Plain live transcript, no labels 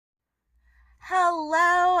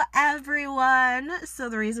Hello, everyone. So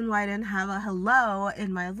the reason why I didn't have a hello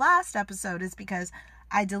in my last episode is because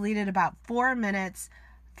I deleted about 4 minutes,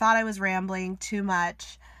 thought I was rambling too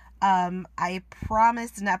much. I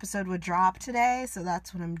promised an episode would drop today, so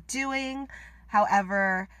that's what I'm doing.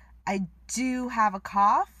 However, I do have a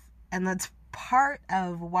cough, and that's part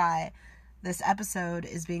of why this episode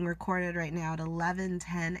is being recorded right now at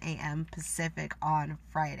 11:10 a.m. Pacific on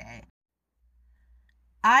Friday.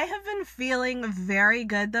 I have been feeling very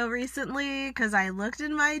good though recently because I looked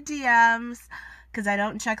in my DMs because I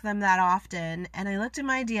don't check them that often, and I looked in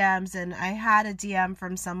my DMs and I had a DM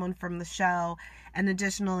from someone from the show, and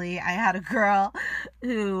additionally I had a girl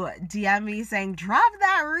who DM'd me saying drop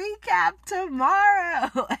that recap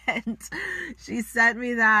tomorrow and she sent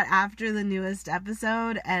me that after the newest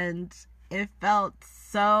episode and it felt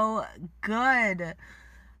so good.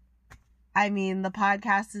 I mean, the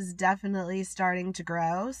podcast is definitely starting to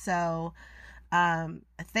grow, so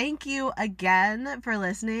thank you again for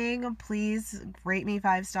listening. Please rate me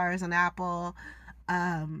 5 stars on Apple.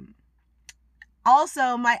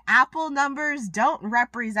 Also, my Apple numbers don't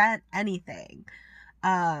represent anything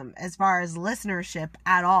as far as listenership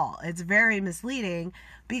at all. It's very misleading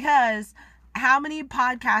because how many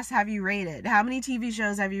podcasts have you rated? How many TV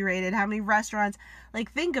shows have you rated? How many restaurants?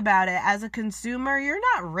 Like, think about it. As a consumer, you're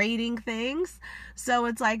not rating things. So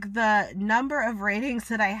it's like the number of ratings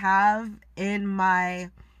that I have in my...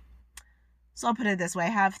 So I'll put it this way. I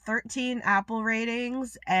have 13 Apple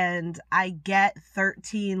ratings and I get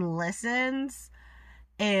 13 listens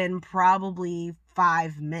in probably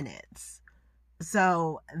 5 minutes.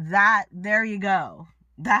 So there you go.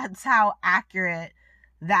 That's how accurate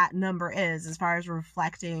that number is as far as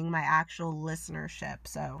reflecting my actual listenership.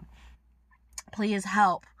 So please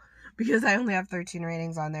help, because I only have 13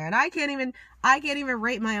 ratings on there, and I can't even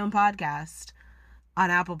rate my own podcast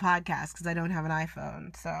on Apple Podcasts because I don't have an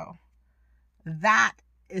iPhone. So that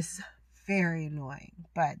is very annoying,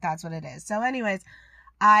 but that's what it is. So anyways,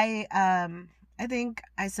 I think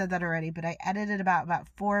I said that already, but I edited about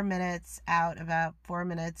 4 minutes out, about 4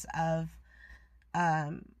 minutes of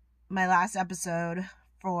my last episode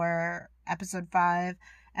for episode 5,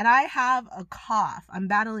 and I have a cough. I'm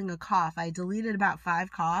battling a cough. I deleted about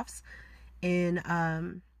 5 coughs in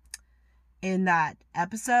that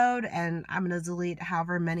episode, and I'm gonna delete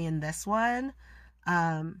however many in this one.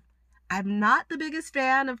 I'm not the biggest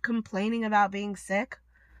fan of complaining about being sick,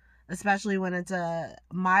 especially when it's a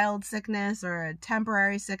mild sickness or a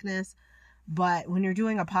temporary sickness, but when you're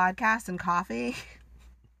doing a podcast and coughing,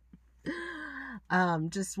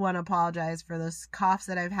 just want to apologize for those coughs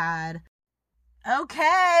that I've had.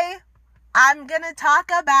 Okay, I'm gonna talk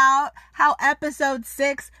about how episode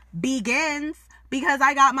 6 begins, because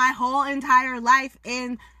I got my whole entire life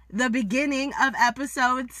in the beginning of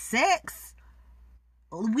episode 6.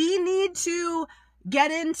 We need to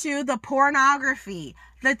get into the pornography,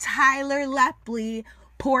 the Tyler Lepley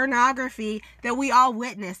pornography that we all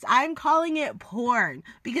witnessed. I'm calling it porn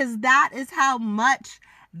because that is how much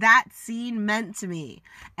that scene meant to me,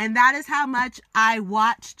 and that is how much I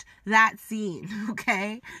watched that scene.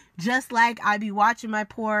 Okay, just like I be watching my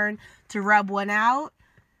porn to rub one out,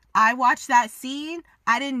 I watched that scene.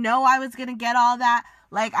 I didn't know I was gonna get all that.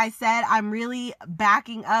 Like I said, I'm really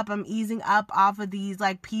backing up, I'm easing up off of these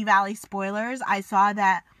like P-Valley spoilers. I saw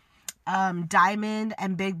that Diamond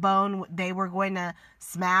and Big Bone, they were going to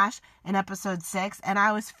smash in episode 6, and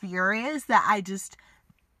I was furious that I just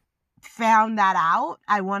found that out.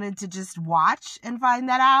 I wanted to just watch and find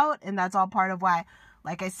that out, and that's all part of why,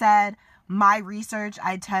 like I said, my research,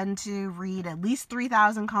 I tend to read at least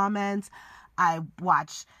 3,000 comments. I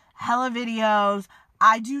watch hella videos.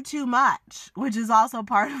 I do too much, which is also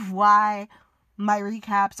part of why my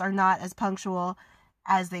recaps are not as punctual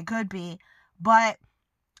as they could be. But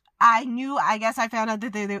I guess I found out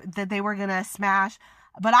that they were gonna smash,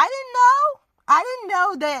 but I didn't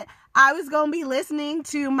know that I was going to be listening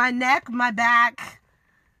to my neck, my back,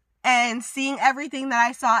 and seeing everything that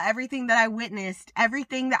I saw, everything that I witnessed,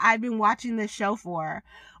 everything that I've been watching this show for,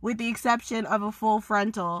 with the exception of a full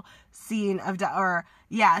frontal scene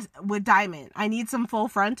with Diamond. I need some full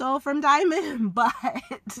frontal from Diamond, but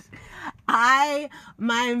my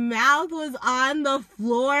mouth was on the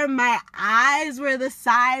floor. My eyes were the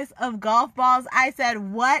size of golf balls. I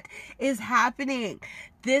said, what is happening?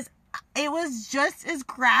 It was just as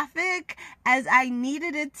graphic as I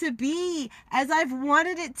needed it to be, as I've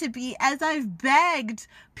wanted it to be, as I've begged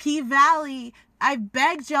P-Valley. I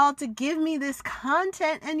begged y'all to give me this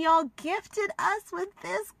content, and y'all gifted us with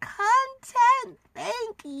this content.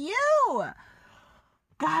 Thank you.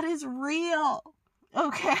 God is real.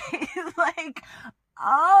 Okay? Like,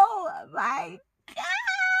 Oh my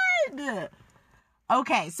God.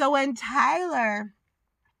 Okay, so when Tyler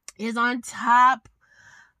is on top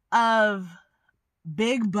of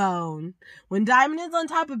Big Bone, when Diamond is on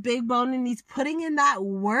top of Big Bone and he's putting in that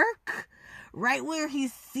work, right where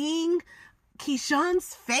he's seeing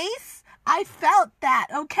Keyshawn's face, I felt that,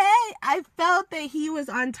 okay? I felt that he was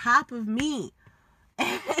on top of me.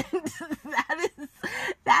 And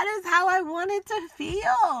that is how I wanted to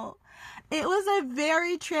feel. It was a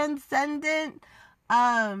very transcendent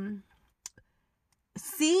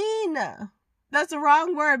scene. That's the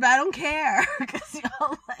wrong word, but I don't care. Because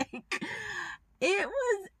y'all, like, it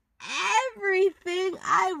was everything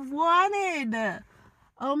I wanted.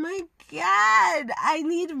 Oh my God. I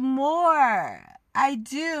need more. I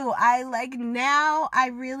do. Now I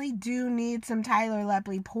really do need some Tyler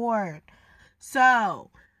Lepley porn.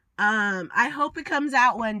 So, I hope it comes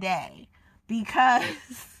out one day,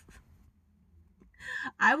 because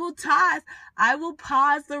I will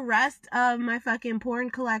pause the rest of my fucking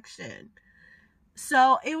porn collection.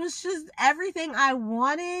 So it was just everything I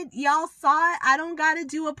wanted. Y'all saw it. I don't gotta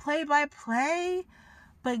do a play-by-play,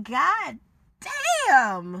 but God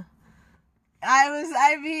damn.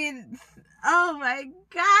 Oh my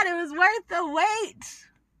God, it was worth the wait.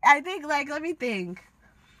 I think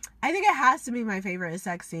it has to be my favorite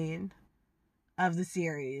sex scene of the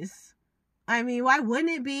series. I mean, why wouldn't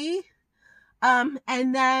it be? And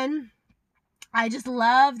then I just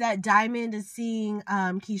love that Diamond is seeing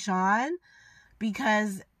Keyshawn,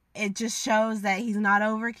 because it just shows that he's not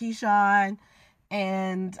over Keyshawn.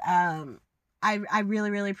 And I really,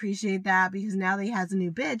 really appreciate that, because now that he has a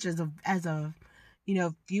new bitch, as a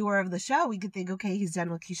viewer of the show, we could think, okay, he's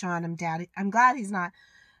done with Keyshawn. I'm glad he's not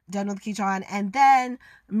done with Keyshawn. And then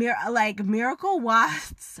Miracle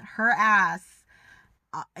Watts, her ass,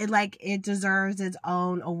 it deserves its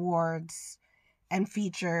own awards and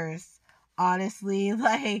features. Honestly,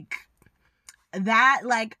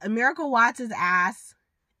 Miracle Watts' ass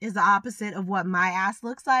is the opposite of what my ass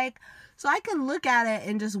looks like. So I can look at it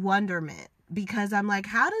in just wonderment, because I'm like,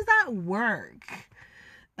 how does that work?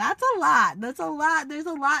 That's a lot. There's a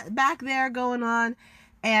lot back there going on.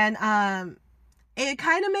 And it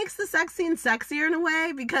kind of makes the sex scene sexier in a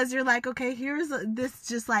way, because you're like, okay, here's this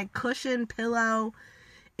just like cushion pillow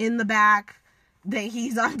in the back that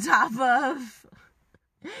he's on top of.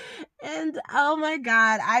 And oh my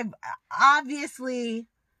God, obviously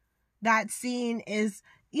that scene is,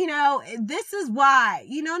 this is why,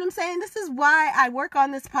 you know what I'm saying? This is why I work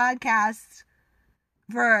on this podcast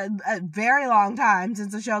for a very long time,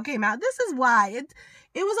 since the show came out. This is why it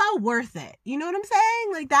was all worth it. You know what I'm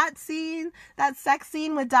saying? Like, that scene, that sex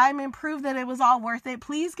scene with Diamond, proved that it was all worth it.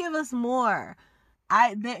 Please give us more.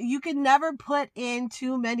 You can never put in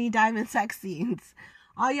too many Diamond sex scenes.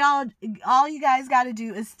 All you guys got to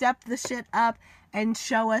do is step the shit up and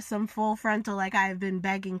show us some full frontal, like I've been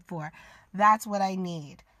begging for. That's what I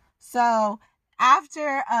need. So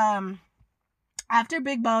after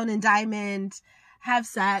Big Bone and Diamond have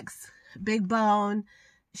sex, Big Bone,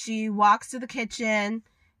 she walks to the kitchen,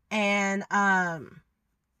 and after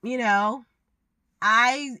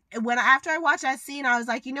I watched that scene, I was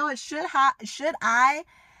like, you know what, should I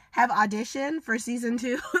have auditioned for season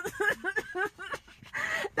 2?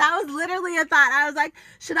 That was literally a thought. I was like,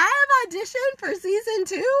 should I have auditioned for season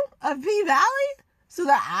 2 of P-Valley so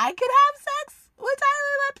that I could have sex with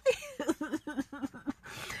Tyler Lepley?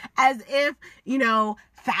 As if,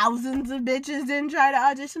 thousands of bitches didn't try to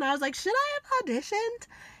audition. I was like, should I have auditioned?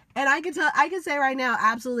 And I can say right now,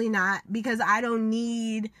 absolutely not, because I don't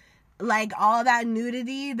need all that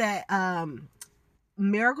nudity that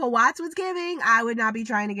Miracle Watts was giving. I would not be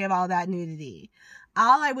trying to give all that nudity.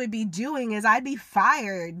 All I would be doing is I'd be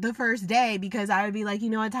fired the first day, because I would be like, you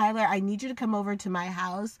know what, Tyler, I need you to come over to my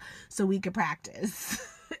house so we could practice.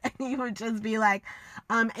 And you would just be like,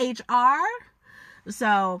 HR?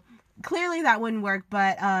 So clearly that wouldn't work.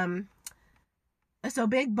 But so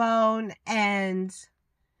Big Bone and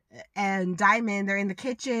Diamond, they're in the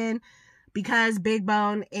kitchen, because Big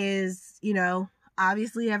Bone is,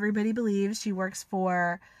 obviously everybody believes she works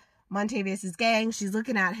for Montavious' gang. She's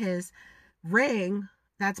looking at his ring.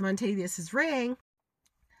 That's Montavious' ring.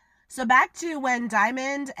 So back to when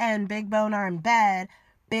Diamond and Big Bone are in bed,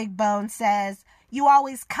 Big Bone says, "You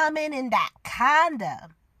always come in that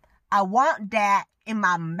condom. I want that in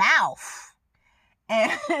my mouth."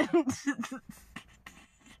 And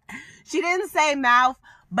she didn't say mouth,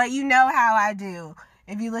 but you know how I do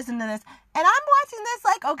if you listen to this. And I'm watching this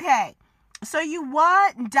like, okay, so you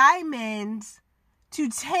want Diamond to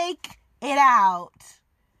take it out,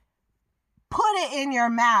 put it in your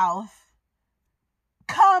mouth,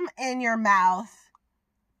 come in your mouth,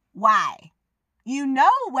 Why? You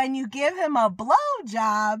know, when you give him a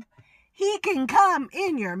blowjob, he can come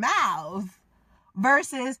in your mouth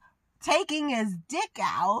versus taking his dick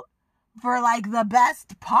out for like the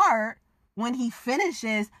best part when he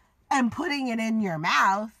finishes and putting it in your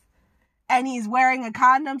mouth, and he's wearing a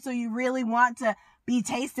condom, so you really want to be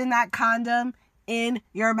tasting that condom in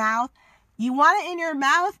your mouth. You want it in your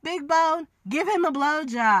mouth, Big Bone? Give him a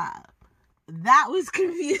blowjob. That was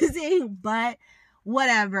confusing, but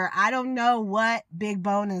whatever. I don't know what Big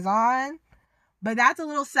Bone is on, but that's a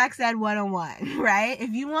little sex ed 101, right?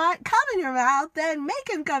 If you want cum in your mouth, then make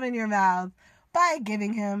him come in your mouth by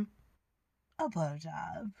giving him a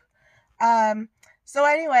blowjob. So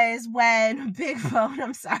anyways, when Big Bone,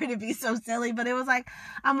 I'm sorry to be so silly, but it was like,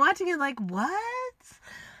 I'm watching it like, what?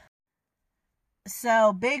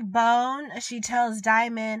 So Big Bone, she tells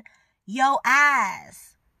Diamond, yo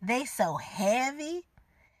eyes, they so heavy.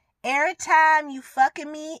 Every time you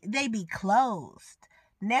fucking me, they be closed.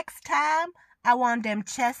 Next time, I want them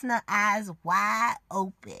chestnut eyes wide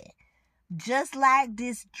open. Just like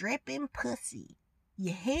this dripping pussy.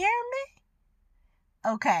 You hear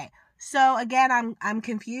me? Okay. So again, I'm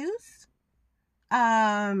confused.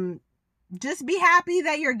 Just be happy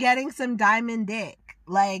that you're getting some diamond dick.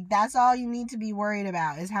 Like, that's all you need to be worried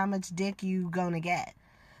about, is how much dick you gonna get.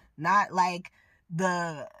 Not like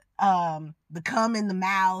the cum in the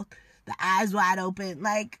mouth, the eyes wide open.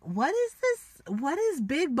 Like, what is this? What is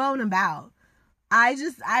Big Bone about? I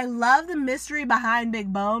love the mystery behind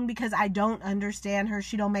Big Bone because I don't understand her.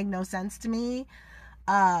 She don't make no sense to me.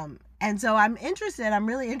 And so I'm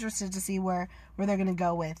really interested to see where they're going to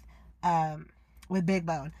go with Big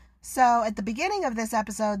Bone. So at the beginning of this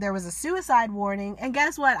episode, there was a suicide warning. And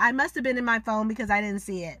guess what? I must have been in my phone because I didn't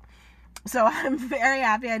see it. So I'm very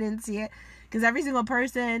happy I didn't see it, because every single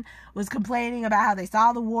person was complaining about how they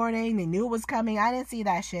saw the warning. They knew it was coming. I didn't see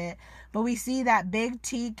that shit. But we see that Big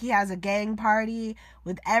Teak, he has a gang party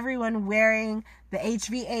with everyone wearing the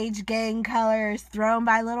HVH gang colors thrown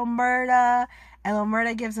by Little Murda. And Little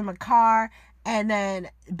Murda gives him a car. And then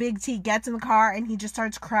Big Teak gets in the car and he just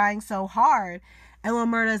starts crying so hard. And Little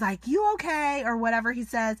Murda's like, you okay? Or whatever he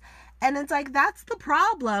says. And it's like, that's the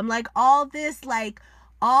problem. Like, all this, like,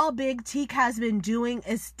 all Big Teak has been doing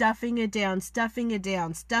is stuffing it down,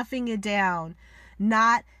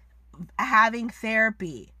 not having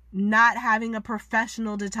therapy, not having a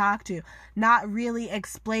professional to talk to, not really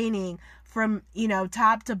explaining from,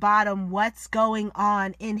 top to bottom what's going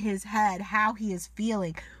on in his head, how he is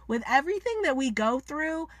feeling. With everything that we go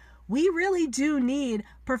through, we really do need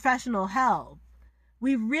professional help.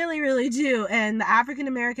 We really, really do. And the African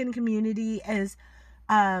American community is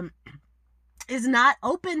not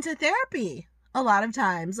open to therapy a lot of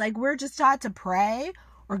times. Like, we're just taught to pray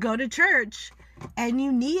or go to church, and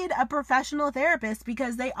you need a professional therapist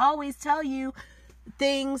because they always tell you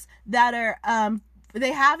things that are,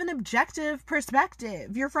 they have an objective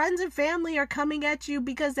perspective. Your friends and family are coming at you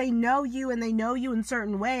because they know you, and they know you in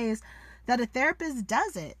certain ways that a therapist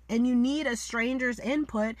doesn't. And you need a stranger's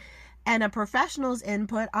input and a professional's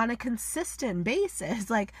input on a consistent basis.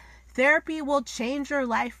 Like, therapy will change your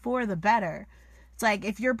life for the better. It's like,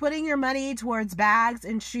 if you're putting your money towards bags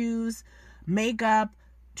and shoes, makeup,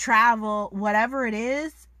 travel, whatever it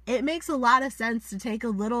is, it makes a lot of sense to take a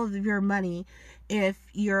little of your money, if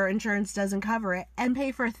your insurance doesn't cover it, and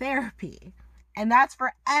pay for therapy. And that's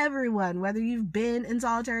for everyone, whether you've been in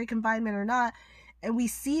solitary confinement or not. And we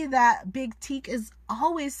see that Big Teak is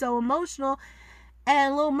always so emotional,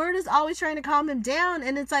 and Lil Murda's always trying to calm him down.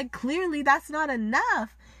 And it's like, clearly that's not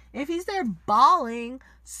enough. If he's there bawling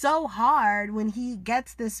so hard when he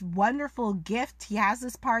gets this wonderful gift, he has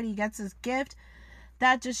this party, he gets this gift,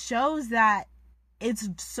 that just shows that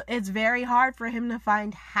it's very hard for him to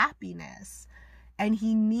find happiness, and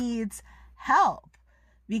he needs help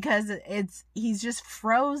because he's just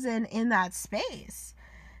frozen in that space.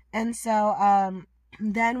 And so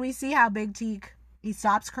then we see how Big Teak, he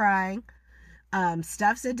stops crying,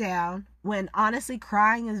 stuffs it down, when honestly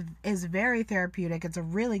crying is very therapeutic. It's a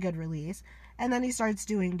really good release. And then he starts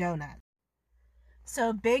doing donuts.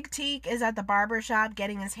 So Big Teak is at the barber shop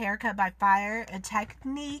getting his hair cut by fire, a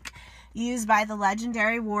technique used by the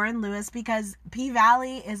legendary Warren Lewis, because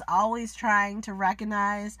P-Valley is always trying to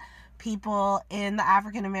recognize people in the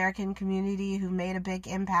African American community who made a big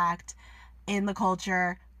impact in the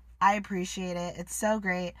culture. I appreciate it. It's so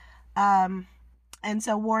great. And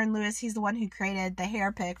so Warren Lewis, he's the one who created the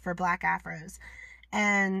hair pick for black afros.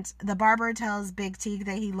 And the barber tells Big Teak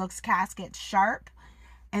that he looks casket sharp.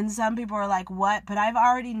 And some people are like, what? But I've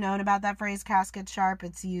already known about that phrase, casket sharp.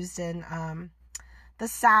 It's used in the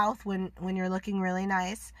South when you're looking really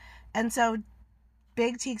nice. And so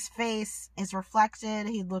Big Teek's face is reflected.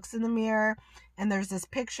 He looks in the mirror, and there's this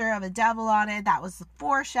picture of a devil on it. That was the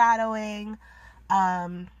foreshadowing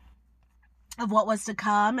of what was to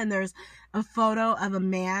come. And there's a photo of a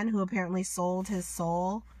man who apparently sold his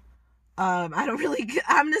soul. I'm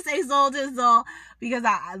gonna say sold his soul because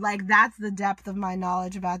that's the depth of my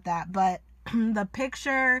knowledge about that. But the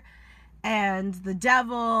picture and the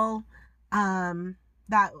devil,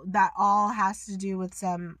 that all has to do with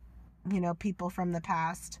some, people from the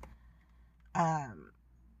past,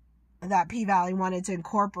 that P-Valley wanted to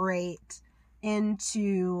incorporate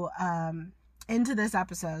into this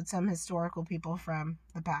episode, some historical people from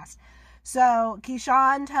the past. So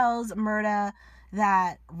Keyshawn tells Murda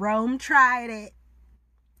that Rome tried it,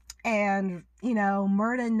 and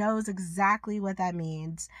Murda knows exactly what that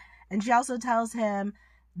means. And she also tells him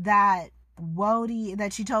that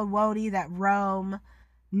she told Wody that Rome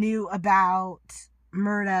knew about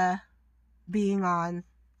Murda being on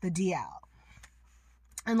the DL.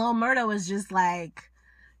 And little Murda was just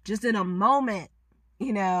in a moment,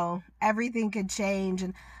 everything could change.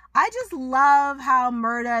 And I just love how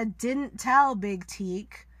Murda didn't tell Big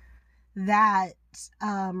Teek that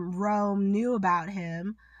Rome knew about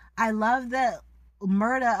him. I love that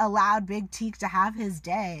Murda allowed Big Teek to have his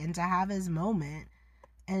day and to have his moment.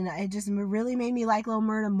 And it just really made me like little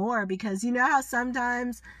Murda more, because you know how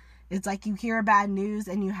sometimes it's like you hear bad news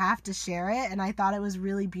and you have to share it. And I thought it was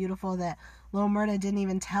really beautiful that little Murda didn't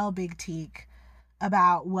even tell Big Teek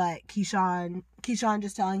about what Keyshawn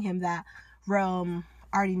just telling him that Rome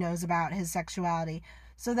already knows about his sexuality.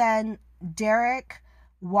 So then Derek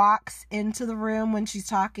walks into the room when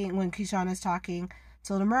Keyshawn is talking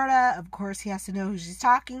to little Murda. Of course, he has to know who she's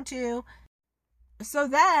talking to. So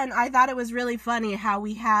then I thought it was really funny how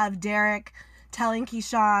we have Derek telling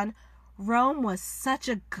Keyshawn, Rome was such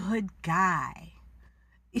a good guy.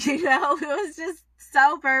 It was just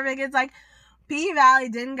so perfect. It's like P-Valley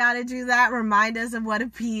didn't gotta do that. Remind us of what a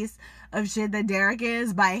piece of shit that Derek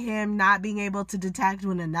is by him not being able to detect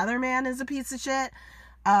when another man is a piece of shit.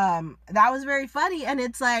 That was very funny. And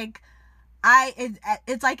it's like,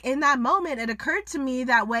 it's like in that moment, it occurred to me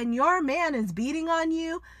that when your man is beating on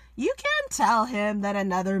you, you can't tell him that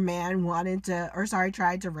another man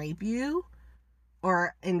tried to rape you.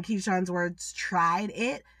 Or in Keyshawn's words, tried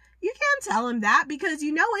it. You can't tell him that, because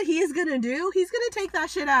you know what he is going to do? He's going to take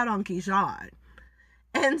that shit out on Keyshawn.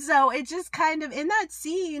 And so it just kind of, in that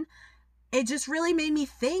scene, it just really made me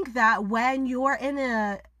think that when you're in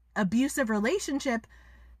an abusive relationship,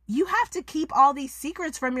 you have to keep all these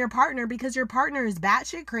secrets from your partner, because your partner is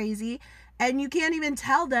batshit crazy and you can't even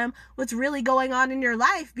tell them what's really going on in your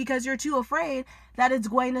life because you're too afraid that it's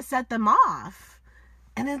going to set them off.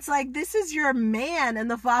 And it's like, this is your man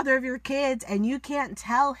and the father of your kids, and you can't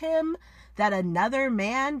tell him that another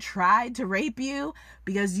man tried to rape you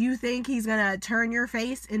because you think he's going to turn your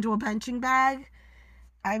face into a punching bag.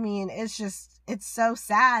 I mean, it's so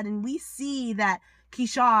sad. And we see that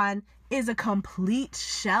Keyshawn is a complete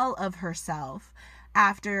shell of herself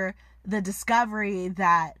after the discovery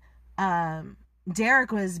that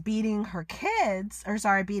Derek was beating her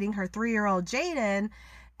 3-year-old Jaden.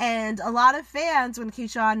 And a lot of fans, when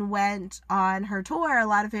Keyshawn went on her tour, a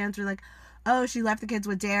lot of fans were like, oh, she left the kids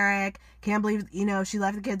with Derek. Can't believe, she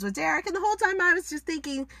left the kids with Derek. And the whole time I was just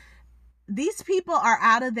thinking, these people are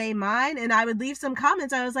out of their mind. And I would leave some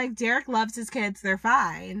comments. I was like, Derek loves his kids. They're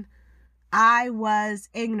fine. I was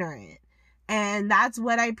ignorant. And that's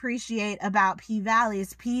what I appreciate about P-Valley.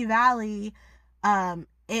 Is P-Valley,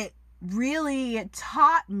 it really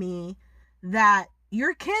taught me that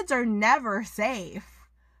your kids are never safe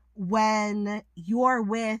when you're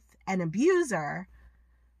with an abuser.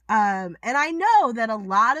 And I know that a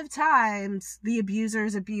lot of times the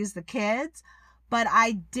abusers abuse the kids, but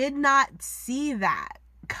I did not see that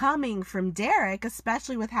coming from Derek,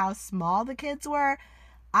 especially with how small the kids were.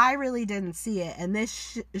 I really didn't see it. And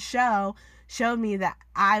this show showed me that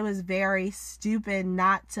I was very stupid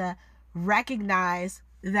not to recognize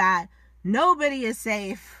that nobody is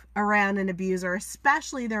safe around an abuser,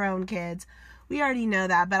 especially their own kids. We already know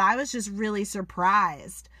that, but I was just really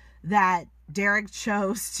surprised that Derek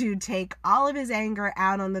chose to take all of his anger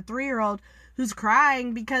out on the 3-year-old who's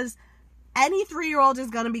crying, because any 3-year-old is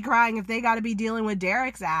going to be crying if they got to be dealing with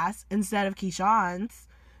Derek's ass instead of Keyshawn's.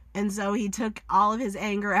 And so he took all of his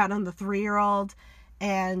anger out on the 3-year-old,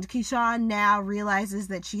 and Keyshawn now realizes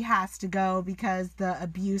that she has to go because the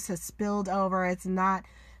abuse has spilled over. It's not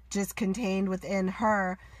just contained within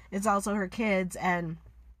her, it's also her kids. And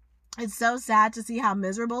it's so sad to see how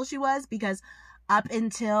miserable she was, because up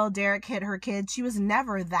until Derek hit her kids, she was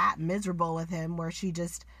never that miserable with him, where she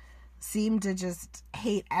just seem to just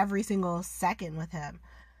hate every single second with him.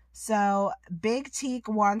 So Big Teak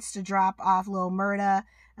wants to drop off Lil Murda,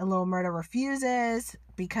 and Lil Murda refuses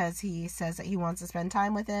because he says that he wants to spend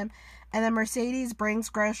time with him. And then Mercedes brings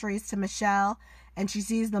groceries to Michelle, and she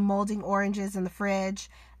sees the molding oranges in the fridge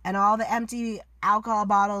and all the empty alcohol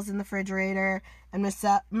bottles in the refrigerator. And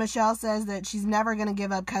Michelle says that she's never going to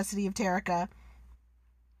give up custody of Terica.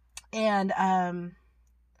 And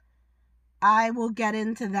I will get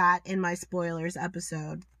into that in my spoilers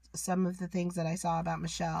episode. Some of the things that I saw about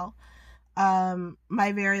Michelle.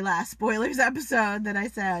 My very last spoilers episode that I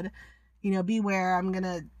said, beware, I'm going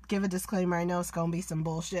to give a disclaimer. I know it's going to be some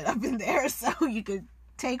bullshit up in there, so you could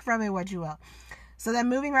take from it what you will. So then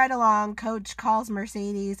moving right along, Coach calls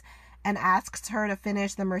Mercedes and asks her to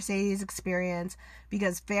finish the Mercedes experience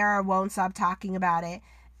because Farrah won't stop talking about it.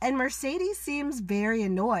 And Mercedes seems very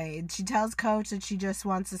annoyed. She tells Coach that she just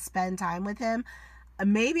wants to spend time with him.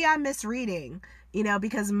 Maybe I'm misreading,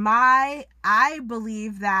 because I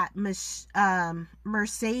believe that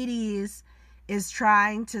Mercedes is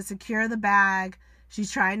trying to secure the bag.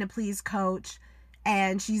 She's trying to please Coach,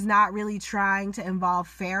 and she's not really trying to involve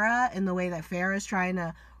Farrah in the way that Farrah is trying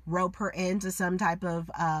to rope her into some type of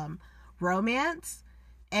romance.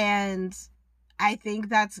 And I think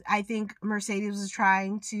Mercedes was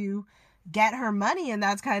trying to get her money, and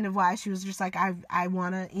that's kind of why she was just like, I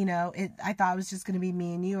want to, I thought it was just going to be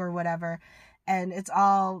me and you or whatever. And it's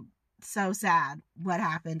all so sad what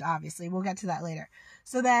happened, obviously. We'll get to that later.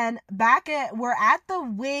 So then we're at the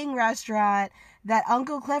wing restaurant that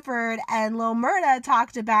Uncle Clifford and Lil Murda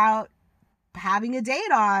talked about having a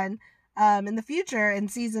date on in the future in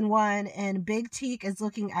season 1. And Big Teak is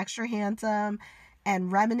looking extra handsome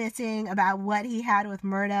and reminiscing about what he had with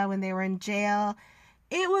Murda when they were in jail.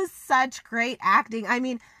 It was such great acting. I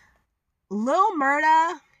mean, Lil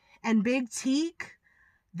Murda and Big Teak,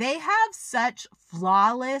 they have such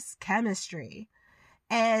flawless chemistry.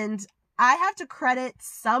 And I have to credit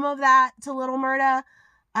some of that to Lil Murda,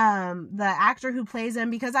 the actor who plays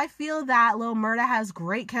him, because I feel that Lil Murda has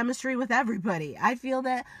great chemistry with everybody. I feel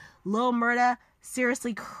that Lil Murda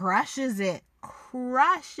seriously crushes it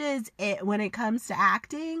when it comes to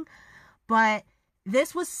acting. But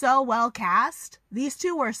this was so well cast. These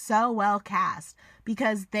two were so well cast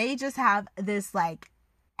because they just have this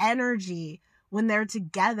energy when they're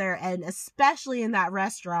together, and especially in that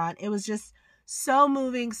restaurant, it was just so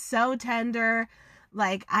moving, so tender.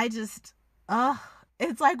 It's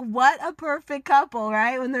what a perfect couple,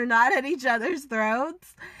 right? When they're not at each other's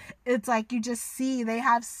throats, it's you just see they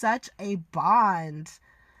have such a bond.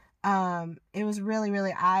 It was really,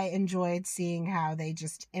 really, I enjoyed seeing how they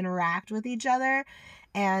just interact with each other.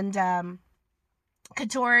 And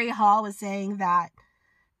Katori Hall was saying that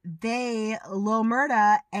Lil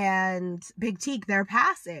Murda and Big Teak, they're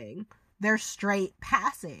straight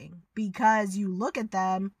passing, because you look at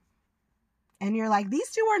them and you're like,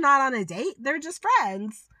 these two are not on a date, they're just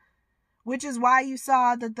friends. Which is why you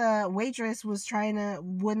saw that the waitress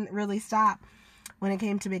wouldn't really stop when it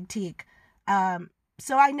came to Big Teak.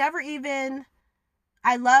 So I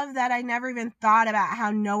love that I never even thought about how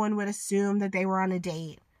no one would assume that they were on a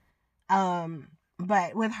date.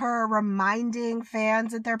 But with her reminding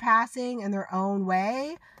fans that they're passing in their own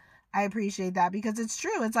way, I appreciate that, because it's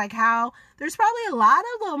true. It's how there's probably a lot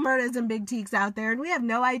of Lil Murdas and Big Teaks out there, and we have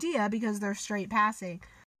no idea because they're straight passing.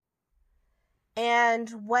 And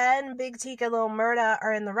when Big Teak and Lil Murda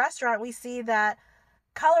are in the restaurant, we see that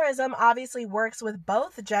colorism obviously works with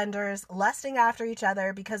both genders lusting after each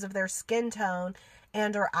other because of their skin tone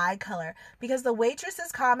and or eye color. Because the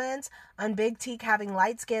waitress's comments on Big Teak having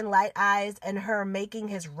light skin, light eyes, and her making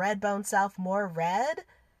his red bone self more red,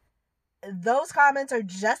 those comments are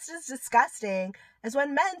just as disgusting as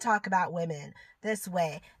when men talk about women this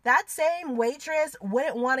way. That same waitress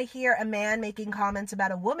wouldn't want to hear a man making comments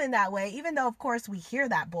about a woman that way, even though, of course, we hear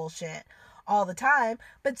that bullshit all the time.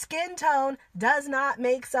 But skin tone does not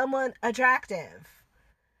make someone attractive.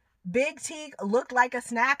 Big Teak looked like a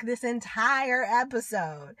snack this entire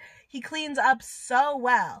episode. He cleans up so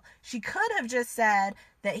well. She could have just said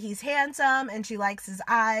that he's handsome and she likes his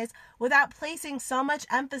eyes without placing so much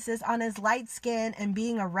emphasis on his light skin and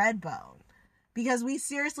being a red bone. Because we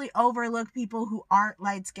seriously overlook people who aren't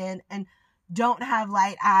light skinned and don't have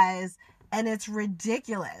light eyes, and it's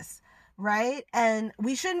ridiculous, right? And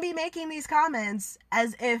we shouldn't be making these comments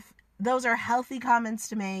as if those are healthy comments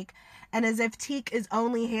to make, and as if Teak is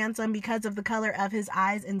only handsome because of the color of his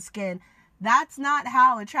eyes and skin. That's not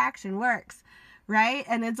how attraction works, right?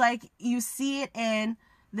 And it's you see it in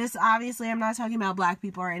this, obviously I'm not talking about black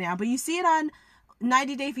people right now, but you see it on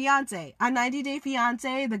 90 Day Fiancé. On 90 Day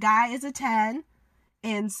Fiancé, the guy is a 10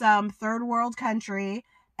 in some third world country,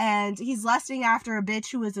 and he's lusting after a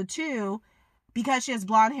bitch who is a 2 because she has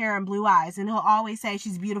blonde hair and blue eyes. And he'll always say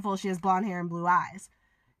she's beautiful, she has blonde hair and blue eyes.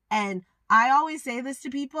 And I always say this to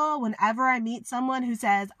people whenever I meet someone who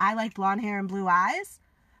says, I like blonde hair and blue eyes.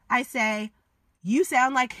 I say, you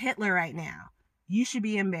sound like Hitler right now. You should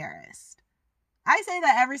be embarrassed. I say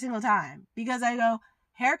that every single time because I go,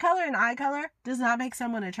 hair color and eye color does not make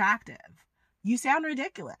someone attractive. You sound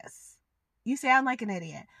ridiculous. You sound like an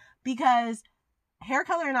idiot because hair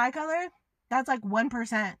color and eye color, that's like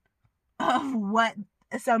 1% of what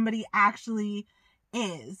somebody actually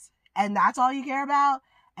is. And that's all you care about.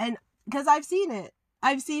 And because I've seen it.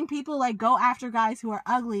 I've seen people like go after guys who are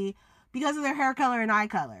ugly because of their hair color and eye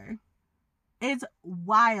color. It's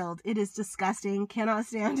wild. It is disgusting. Cannot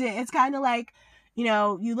stand it. It's kind of like, you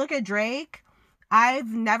know, you look at Drake.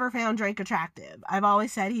 I've never found Drake attractive. I've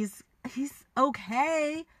always said he's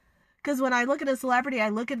okay. Because when I look at a celebrity, I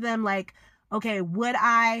look at them like, okay, would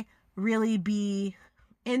I really be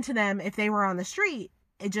into them if they were on the street,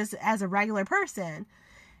 just as a regular person?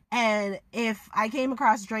 And if I came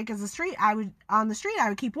across Drake on the street, I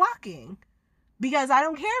would keep walking. Because I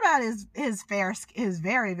don't care about his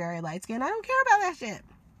very, very light skin. I don't care about that shit.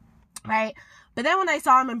 Right? But then when I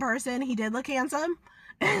saw him in person, he did look handsome.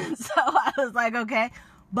 And so I was like, okay.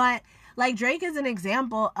 But like Drake is an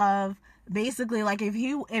example of basically like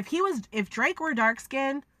if Drake were dark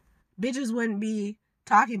skinned, bitches wouldn't be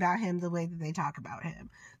talking about him the way that they talk about him.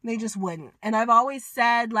 They just wouldn't. And I've always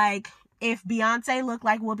said, like, if Beyonce looked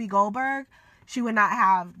like Whoopi Goldberg, she would not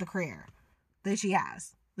have the career that she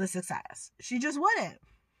has, the success. She just wouldn't.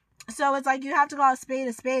 So it's like you have to call a spade,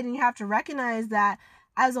 and you have to recognize that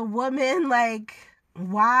as a woman, like,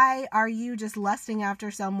 why are you just lusting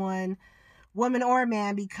after someone, woman or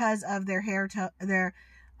man, because of their hair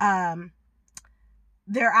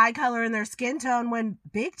their eye color and their skin tone when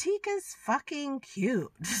Big Teak is fucking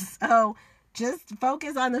cute. So just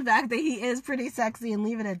focus on the fact that he is pretty sexy and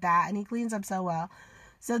leave it at that. And he cleans up so well.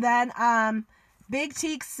 So then Big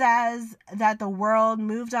Teak says that the world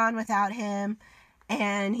moved on without him.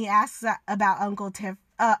 And he asks about Uncle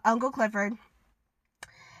Clifford.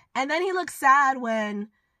 And then he looks sad when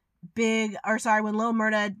when Lil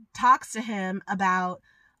Murda talks to him about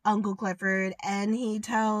Uncle Clifford. And he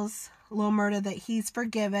tells Lil Murda that he's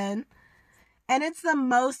forgiven. And it's the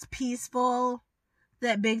most peaceful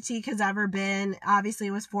that Big Teak has ever been. Obviously,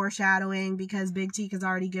 it was foreshadowing because Big Teak has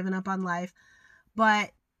already given up on life.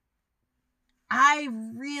 But I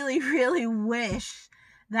really, really wish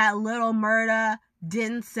that Lil Murda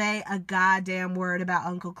didn't say a goddamn word about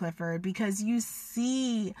Uncle Clifford, because you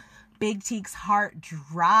see Big Teak's heart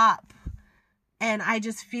drop. And I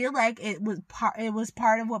just feel like it was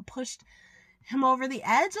part of what pushed him over the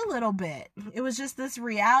edge a little bit. It was just this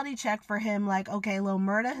reality check for him, like, okay, Lil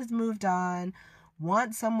Murda has moved on,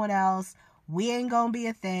 want someone else, we ain't gonna be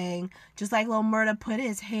a thing. Just like Lil Murda put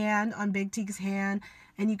his hand on Big Teak's hand,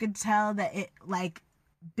 and you could tell that it, like,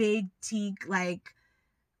 Big Teak, like,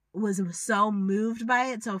 was so moved by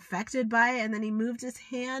it, so affected by it, and then he moved his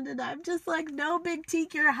hand, and I'm just like, no, Big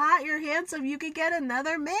Teak, you're hot, you're handsome, you could get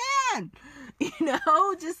another man,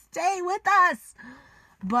 just stay with us.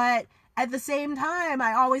 But at the same time,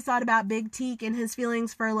 I always thought about Big Teak and his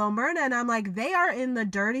feelings for Lil Murda, and I'm like, they are in the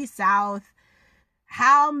dirty South.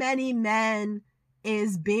 How many men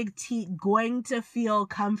is Big Teak going to feel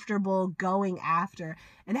comfortable going after?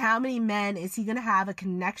 And how many men is he going to have a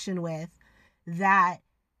connection with that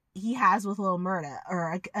he has with Lil Murda,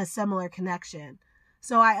 or a similar connection?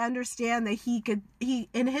 So I understand that he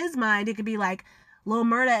in his mind, it could be like Lil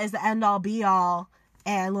Murda is the end all be all,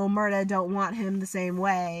 and Lil Murda don't want him the same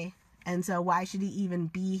way. And so why should he even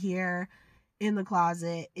be here in the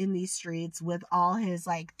closet, in these streets, with all his,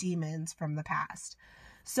 like, demons from the past?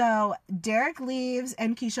 So Derek leaves,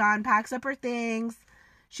 and Keyshawn packs up her things.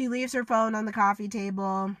 She leaves her phone on the coffee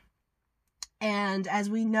table, and as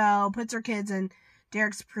we know, puts her kids in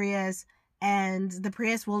Derek's Prius, and the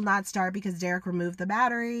Prius will not start because Derek removed the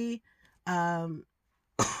battery. When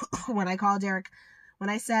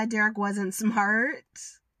I said Derek wasn't smart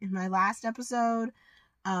in my last episode,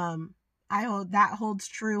 that holds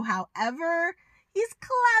true. However, he's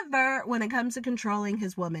clever when it comes to controlling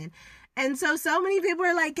his woman. And so many people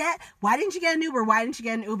are like, why didn't you get an Uber? Why didn't you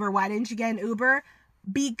get an Uber? Why didn't you get an Uber?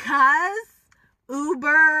 Because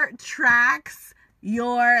Uber tracks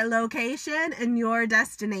your location and your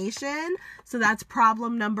destination. So that's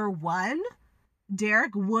problem number one.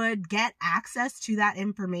 Derek would get access to that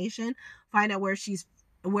information, find out where she's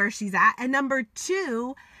at. And number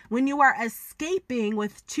two, when you are escaping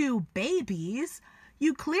with 2 babies,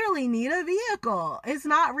 you clearly need a vehicle. It's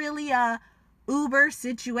not really a Uber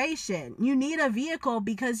situation. You need a vehicle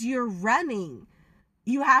because you're running.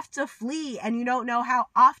 You have to flee, and you don't know how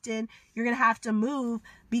often you're going to have to move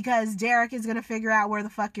because Derek is going to figure out where the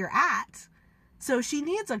fuck you're at. So she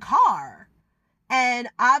needs a car. And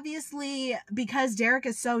obviously, because Derek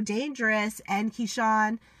is so dangerous and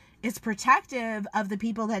Keyshawn is protective of the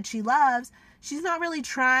people that she loves, she's not really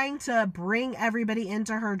trying to bring everybody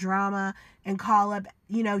into her drama and call up,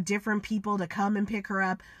 different people to come and pick her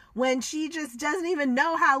up when she just doesn't even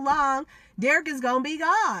know how long Derek is going to be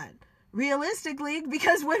gone. Realistically,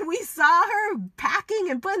 because when we saw her packing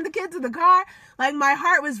and putting the kids in the car, like, my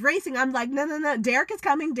heart was racing. I'm like, no, Derek is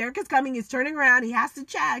coming, he's turning around, he has to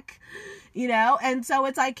check, and so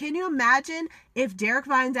it's like, can you imagine if Derek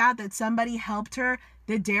finds out that somebody helped her,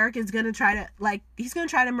 that Derek is going to try to, he's going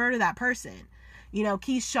to try to murder that person.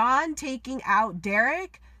 Keyshawn taking out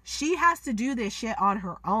Derek, she has to do this shit on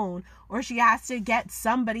her own, or she has to get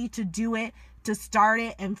somebody to do it, to start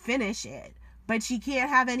it and finish it. But she can't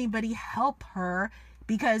have anybody help her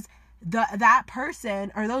because that person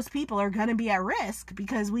or those people are going to be at risk,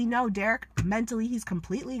 because we know Derek, mentally, he's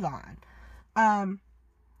completely gone.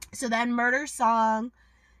 So then Murder Song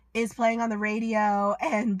is playing on the radio,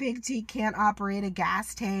 and Big T can't operate a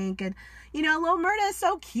gas tank. And, Lil Murda is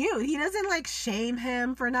so cute. He doesn't, shame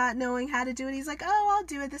him for not knowing how to do it. He's like, oh, I'll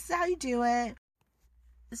do it. This is how you do it.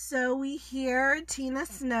 So we hear Tina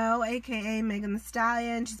Snow, aka Megan Thee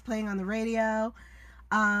Stallion. She's playing on the radio,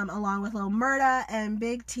 along with Lil Murda, and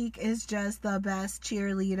Big Teak is just the best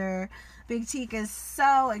cheerleader. Big Teak is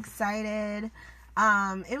so excited.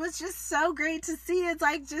 It was just so great to see. It's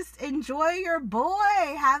like, just enjoy your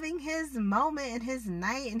boy having his moment and his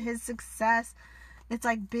night and his success. It's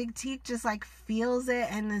like Big Teak just feels it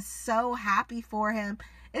and is so happy for him.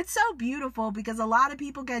 It's so beautiful because a lot of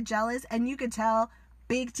people get jealous, and you could tell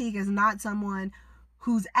Big Teak is not someone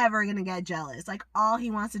who's ever gonna get jealous. All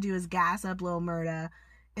he wants to do is gas up Lil Murda.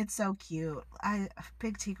 It's so cute.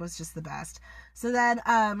 Big Teak was just the best. So then,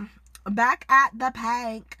 back at the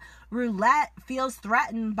Pank, Roulette feels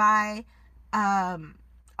threatened by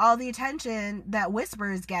all the attention that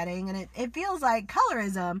Whisper is getting, and it feels like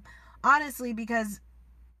colorism, honestly, because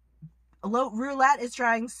Roulette is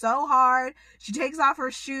trying so hard. She takes off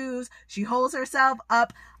her shoes. She holds herself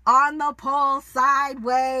up on the pole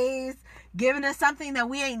sideways, giving us something that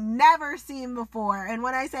we ain't never seen before. And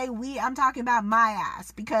when I say we, I'm talking about my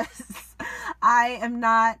ass, because I am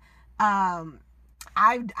not,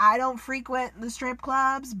 I don't frequent the strip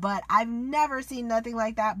clubs, but I've never seen nothing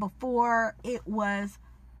like that before. It was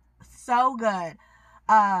so good.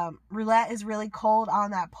 Roulette is really cold on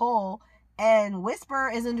that pole, and Whisper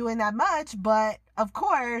isn't doing that much, but of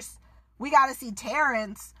course, we got to see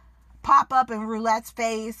Terrence pop up in Roulette's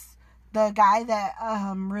face, the guy that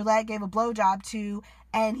Roulette gave a blowjob to,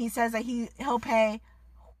 and he says that he'll pay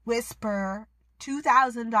Whisper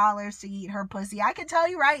 $2,000 to eat her pussy. I can tell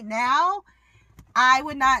you right now, I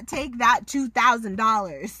would not take that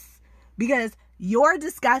 $2,000, because you're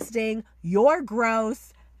disgusting, you're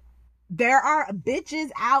gross. There are bitches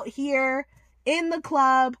out here in the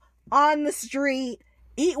club, on the street,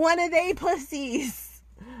 eat one of they pussies.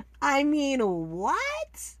 I mean,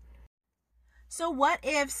 what? So what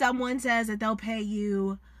if someone says that they'll pay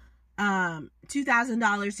you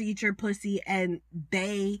 $2,000 to eat your pussy, and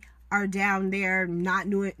they are down there not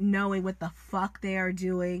knowing what the fuck they are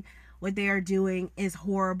doing? What they are doing is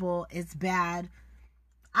horrible, it's bad.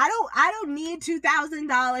 I don't need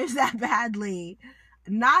 $2,000 that badly.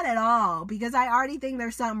 Not at all, because I already think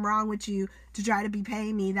there's something wrong with you to try to be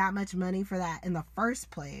paying me that much money for that in the first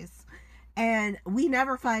place. And we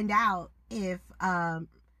never find out if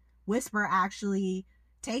Whisper actually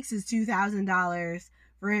takes his $2,000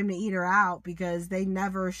 for him to eat her out, because they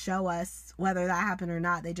never show us whether that happened or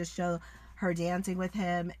not. They just show her dancing with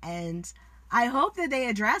him, and I hope that they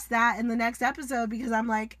address that in the next episode, because I'm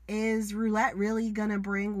like, is Roulette really gonna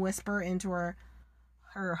bring Whisper into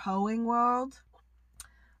her hoeing world?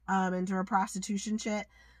 Into her prostitution shit.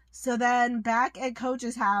 So then, back at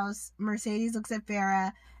Coach's house, Mercedes looks at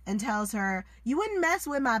Farrah and tells her, "You wouldn't mess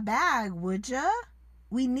with my bag, would ya?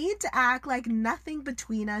 We need to act like nothing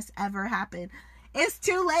between us ever happened." It's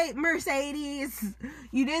too late, Mercedes.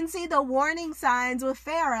 You didn't see the warning signs with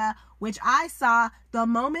Farrah, which I saw the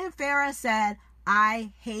moment Farrah said,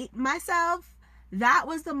 "I hate myself." That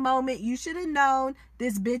was the moment you should have known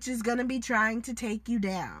this bitch is gonna be trying to take you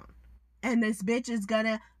down. And this bitch is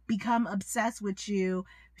gonna become obsessed with you.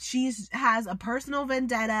 She has a personal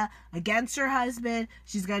vendetta against her husband.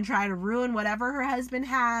 She's going to try to ruin whatever her husband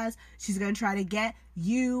has. She's going to try to get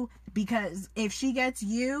you, because if she gets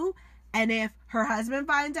you, and if her husband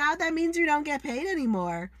finds out, that means you don't get paid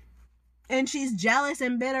anymore. And she's jealous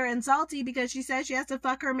and bitter and salty because she says she has to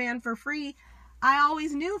fuck her man for free. I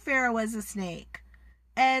always knew Farrah was a snake.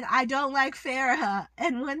 And I don't like Farrah.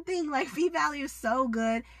 And one thing, like, P-Valley is so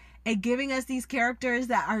good at giving us these characters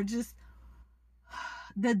that are just,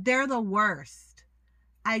 they're the worst.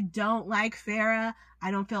 I don't like Farrah.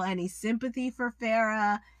 I don't feel any sympathy for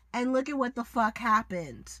Farrah. And look at what the fuck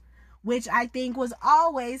happened. Which I think was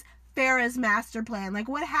always Farrah's master plan. Like,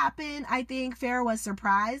 what happened, I think Farrah was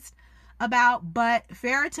surprised about, but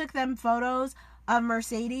Farrah took them photos of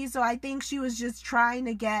Mercedes, so I think she was just trying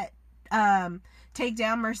to take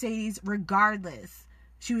down Mercedes regardless.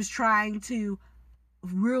 She was trying to she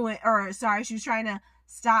was trying to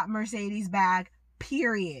stop Mercedes' bag,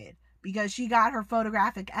 period, because she got her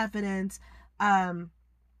photographic evidence,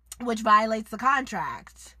 which violates the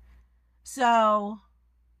contract. So,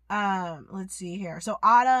 let's see here. So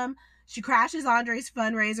Autumn, she crashes Andre's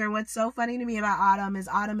fundraiser. And what's so funny to me about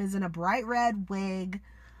Autumn is in a bright red wig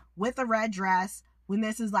with a red dress when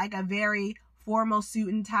this is like a very formal suit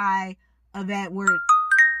and tie event where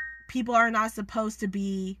people are not supposed to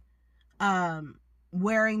be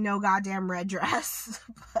wearing no goddamn red dress.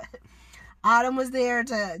 But Autumn was there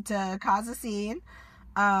to cause a scene.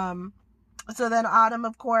 So then Autumn,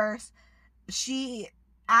 of course, she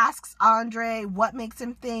asks Andre what makes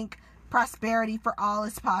him think prosperity for all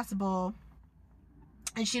is possible.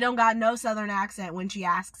 And she don't got no southern accent when she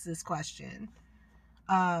asks this question.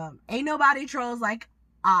 Ain't nobody trolls like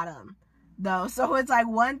Autumn, though. So it's like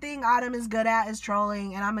one thing Autumn is good at is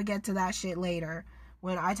trolling, and I'm gonna get to that shit later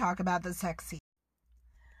when I talk about the sex scene.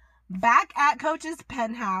 Back at Coach's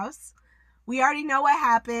penthouse, we already know what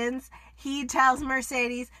happens. He tells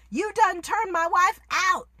Mercedes, "You done turned my wife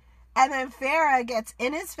out." And then Farrah gets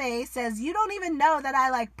in his face, says, "You don't even know that I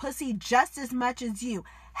like pussy just as much as you.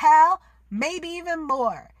 Hell, maybe even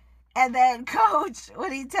more." And then Coach,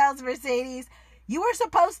 when he tells Mercedes, "You were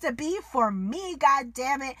supposed to be for me,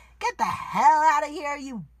 goddammit. Get the hell out of here,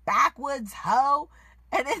 you backwoods hoe."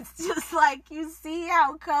 And it's just like, you see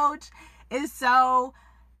how Coach is so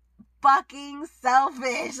fucking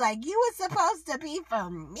selfish. Like, you were supposed to be for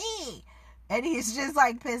me. And he's just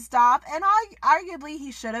like pissed off. And arguably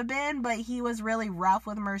he should have been, but he was really rough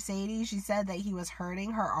with Mercedes. She said that he was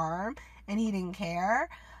hurting her arm and he didn't care.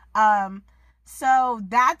 So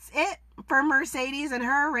that's it for Mercedes and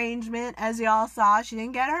her arrangement. As y'all saw, she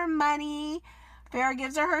didn't get her money. Farrah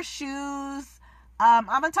gives her shoes. I'm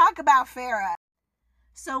going to talk about Farrah.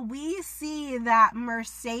 So we see that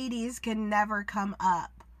Mercedes can never come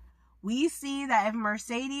up. We see that if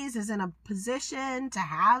Mercedes is in a position to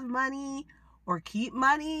have money or keep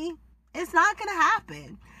money, it's not going to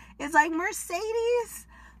happen. It's like, Mercedes,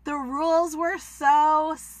 the rules were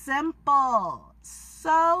so simple.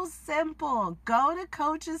 So simple. Go to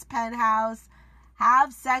Coach's penthouse,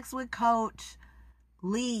 have sex with Coach,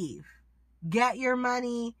 leave. Get your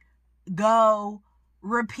money, go,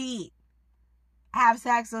 repeat. Have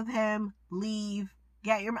sex with him, leave,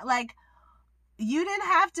 get your money. Like, you didn't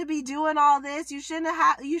have to be doing all this. You shouldn't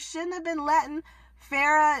have been letting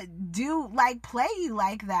Farrah play you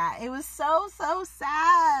like that. It was so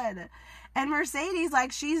sad. And Mercedes,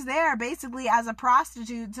 like, she's there basically as a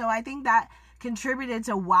prostitute. So I think that contributed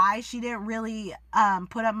to why she didn't really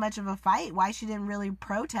put up much of a fight, why she didn't really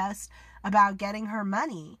protest about getting her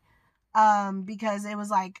money. Because it was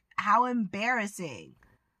like, how embarrassing.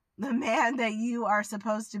 The man that you are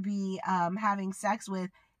supposed to be having sex with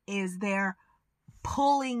is there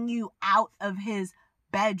pulling you out of his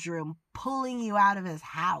bedroom, pulling you out of his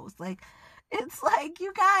house. Like, it's like,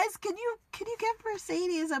 you guys, can you give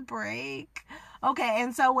Mercedes a break? Okay,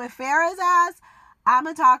 and so with Farrah's ass, I'm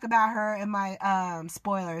gonna talk about her in my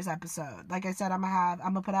spoilers episode. Like I said, I'm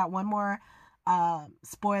gonna put out one more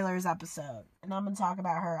spoilers episode, and I'm gonna talk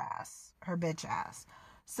about her ass, her bitch ass.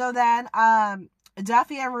 So then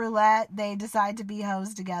Duffy and Roulette, they decide to be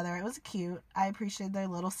hoes together. It was cute. I appreciate their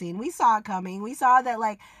little scene. We saw it coming. We saw that,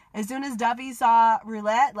 like, as soon as Duffy saw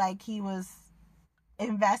Roulette, like, he was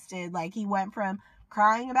invested. Like, he went from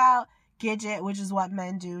crying about Gidget, which is what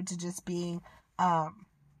men do, to just being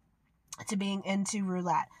into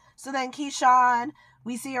Roulette. So then Keyshawn,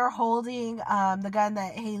 we see her holding the gun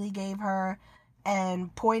that Haley gave her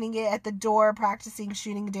and pointing it at the door, practicing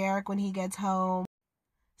shooting Derek when he gets home.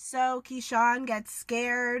 So Keyshawn gets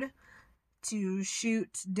scared to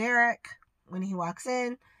shoot Derek when he walks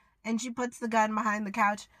in, and she puts the gun behind the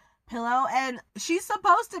couch pillow, and she's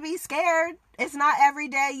supposed to be scared. It's not every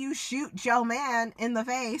day you shoot your man in the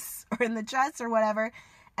face or in the chest or whatever,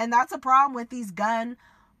 and that's a problem with these gun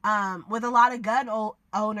with a lot of gun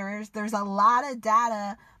owners, there's a lot of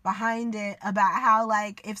data behind it about how,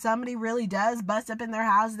 like, if somebody really does bust up in their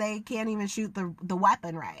house, they can't even shoot the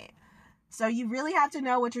weapon right. So you really have to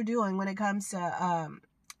know what you're doing when it comes to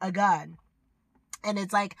a gun. And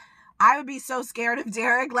it's like, I would be so scared of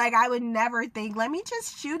Derek. Like, I would never think, let me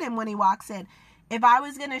just shoot him when he walks in. If I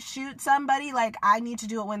was going to shoot somebody, like, I need to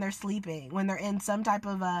do it when they're sleeping, when they're in some type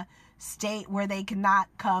of a state where they cannot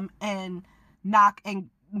come and knock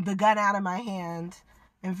the gun out of my hand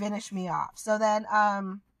and finish me off. So then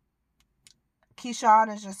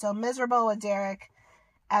Keyshawn is just so miserable with Derek,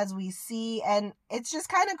 as we see, and it's just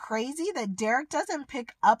kind of crazy that Derek doesn't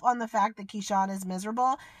pick up on the fact that Keyshawn is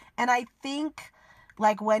miserable. And I think,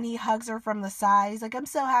 like, when he hugs her from the side, he's like, I'm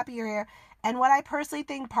so happy you're here. And what I personally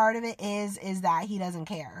think part of it is that he doesn't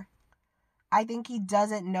care. I think he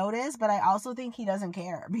doesn't notice, but I also think he doesn't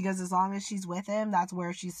care, because as long as she's with him, that's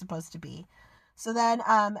where she's supposed to be. So then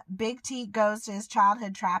Big T goes to his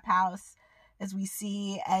childhood trap house, as we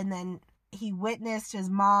see, and then he witnessed his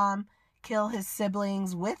mom kill his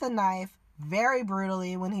siblings with a knife very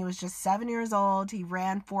brutally when he was just 7 years old. He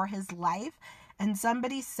ran for his life, and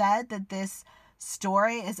somebody said that this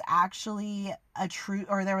story is actually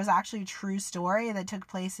there was actually a true story that took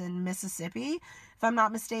place in Mississippi, if I'm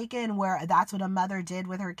not mistaken, where that's what a mother did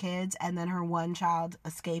with her kids, and then her one child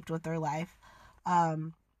escaped with their life.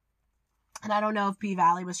 And I don't know if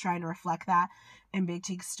P-Valley was trying to reflect that in Big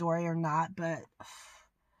T's story or not, but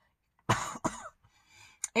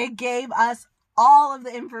it gave us all of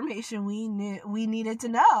the information we needed to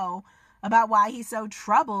know about why he's so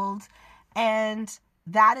troubled. And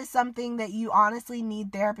that is something that you honestly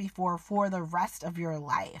need therapy for the rest of your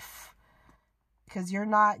life, because you're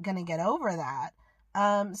not going to get over that.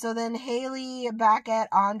 So then Haley back at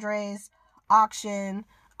Andre's auction,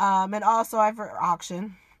 and also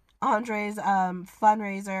Andre's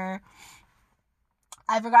fundraiser.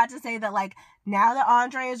 I forgot to say that, like, now that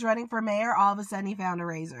Andre is running for mayor, all of a sudden he found a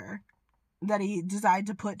razor that he decided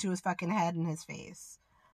to put to his fucking head and his face.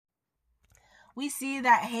 We see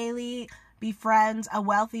that Haley befriends a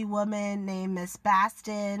wealthy woman named Miss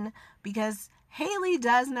Baston, because Haley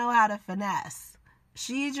does know how to finesse.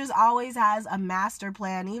 She just always has a master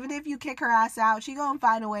plan. Even if you kick her ass out, she gonna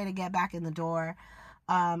find a way to get back in the door.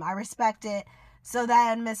 I respect it. So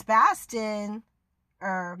then Miss Batson,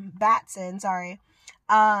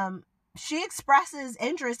 she expresses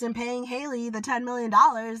interest in paying Haley the $10 million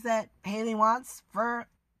that Haley wants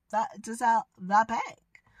to sell the bank.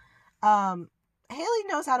 Haley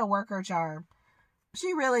knows how to work her charm.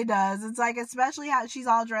 She really does. It's like, especially how she's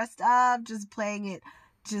all dressed up, just playing it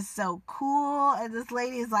just so cool. And this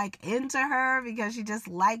lady is like into her because she just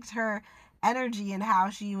liked her energy and how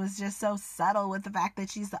she was just so subtle with the fact that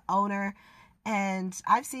she's the owner. And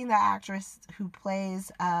I've seen the actress who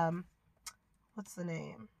plays, what's the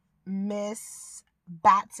name? Miss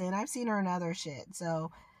Batson. I've seen her in other shit.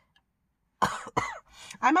 So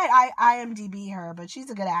I might IMDb her, but she's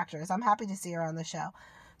a good actress. I'm happy to see her on the show.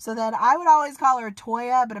 So then I would always call her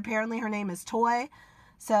Toya, but apparently her name is Toy.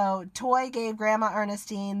 So Toy gave Grandma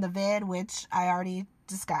Ernestine the vid, which I already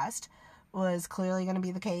discussed was clearly going to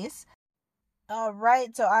be the case. All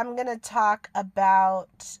right, so I'm going to talk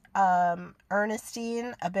about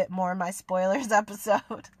Ernestine a bit more in my spoilers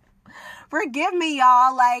episode. Forgive me,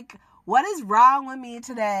 y'all. Like, what is wrong with me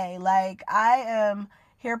today? Like, I am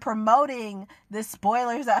here promoting this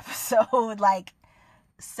spoilers episode like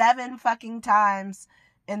 7 fucking times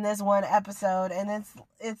in this one episode, and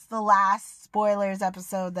it's the last spoilers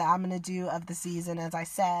episode that I'm going to do of the season, as I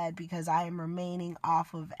said, because I am remaining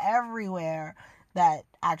off of everywhere that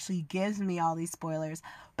actually gives me all these spoilers.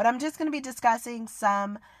 But I'm just going to be discussing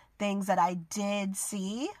some things that I did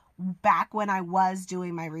see back when I was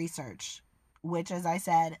doing my research, which, as I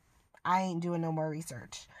said, I ain't doing no more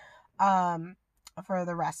research for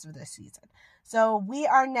the rest of this season. So we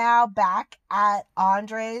are now back at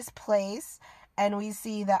Andre's place, and we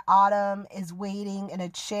see that Autumn is waiting in a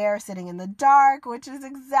chair, sitting in the dark, which is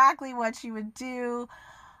exactly what she would do.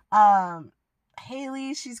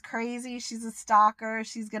 Haley, she's crazy. She's a stalker.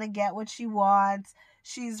 She's gonna get what she wants.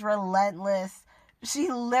 She's relentless. She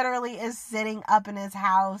literally is sitting up in his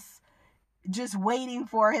house, just waiting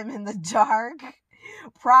for him in the dark,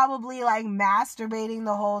 probably like masturbating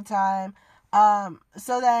the whole time.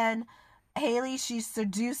 So then Haley, she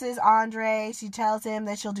seduces Andre. She tells him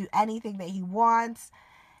that she'll do anything that he wants.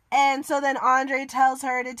 And so then Andre tells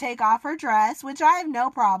her to take off her dress, which I have no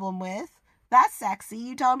problem with. That's sexy.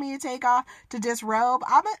 You told me to disrobe.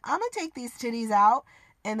 I'm gonna take these titties out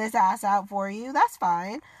and this ass out for you. That's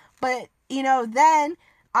fine. But, then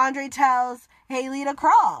Andre tells Haley to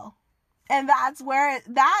crawl. And that's where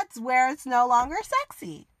it's no longer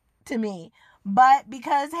sexy to me. But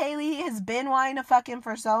because Haley has been wanting to fuck him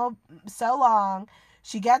for so long,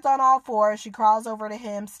 she gets on all fours, she crawls over to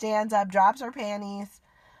him, stands up, drops her panties,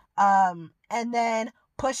 and then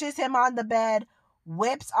pushes him on the bed,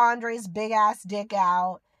 whips Andre's big ass dick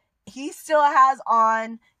out. He still has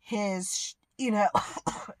on his,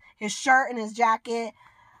 his shirt and his jacket.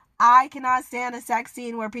 I cannot stand a sex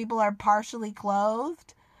scene where people are partially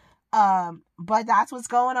clothed. But that's what's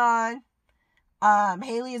going on.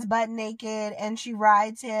 Haley is butt naked and she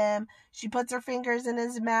rides him. She puts her fingers in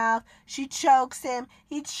his mouth. She chokes him.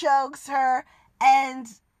 He chokes her. And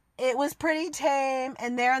it was pretty tame.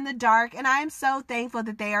 And they're in the dark. And I'm so thankful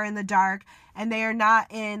that they are in the dark and they are not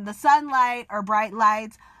in the sunlight or bright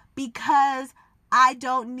lights, because I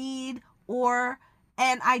don't need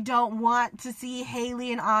and I don't want to see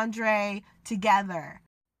Haley and Andre together.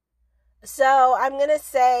 So I'm going to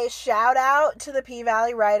say shout out to the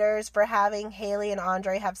P-Valley writers for having Haley and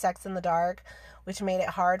Andre have sex in the dark, which made it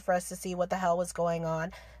hard for us to see what the hell was going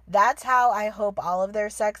on. That's how I hope all of their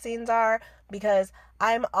sex scenes are, because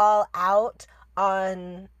I'm all out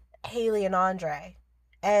on Haley and Andre.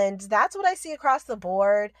 And that's what I see across the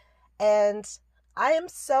board. And I am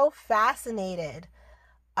so fascinated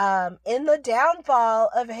in the downfall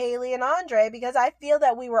of Haley and Andre, because I feel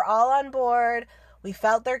that we were all on board. We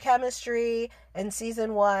felt their chemistry in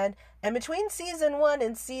season 1. And between season 1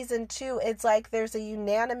 and season 2, it's like there's a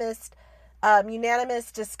unanimous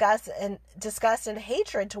disgust and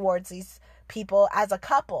hatred towards these people as a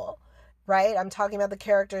couple, right? I'm talking about the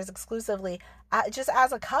characters exclusively, just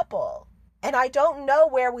as a couple. And I don't know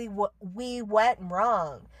where we went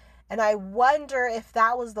wrong. And I wonder if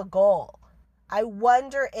that was the goal. I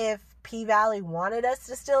wonder if P-Valley wanted us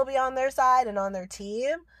to still be on their side and on their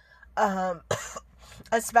team.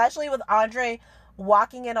 Especially with Andre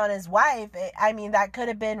walking in on his wife. That could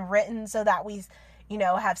have been written so that we,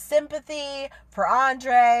 have sympathy for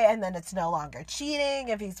Andre, and then it's no longer cheating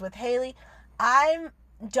if he's with Haley. I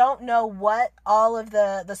don't know what all of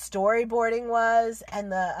the storyboarding was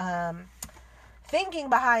and the thinking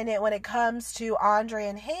behind it when it comes to Andre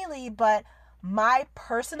and Haley, but my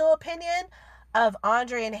personal opinion of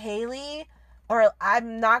Andre and Haley, or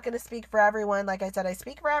I'm not going to speak for everyone. Like I said, I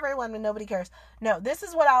speak for everyone and nobody cares. No, this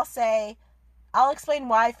is what I'll say. I'll explain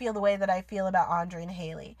why I feel the way that I feel about Andre and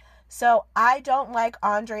Haley. So I don't like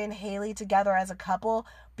Andre and Haley together as a couple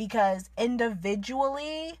because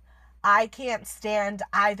individually, I can't stand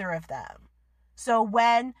either of them. So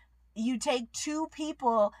when you take two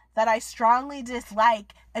people that I strongly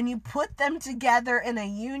dislike and you put them together in a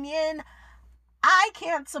union, I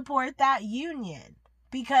can't support that union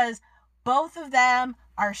because both of them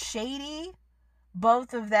are shady.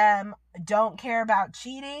 Both of them don't care about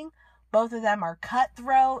cheating. Both of them are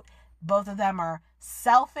cutthroat. Both of them are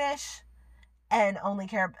selfish and only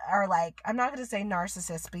care, or I'm not going to say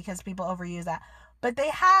narcissists because people overuse that, but they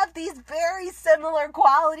have these very similar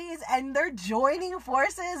qualities and they're joining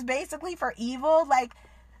forces basically for evil.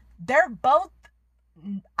 They're both,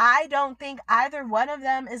 I don't think either one of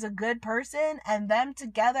them is a good person, and them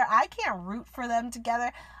together, I can't root for them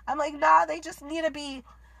together. I'm like, nah, they just need to be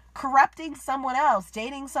corrupting someone else,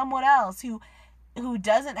 dating someone else who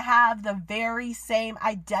doesn't have the very same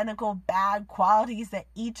identical bad qualities that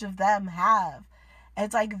each of them have.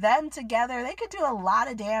 It's like them together, they could do a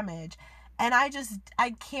lot of damage. And I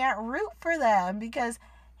can't root for them because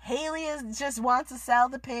Haley just wants to sell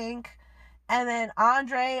the pink. And then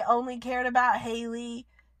Andre only cared about Haley.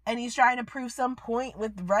 And he's trying to prove some point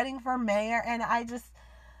with running for mayor. And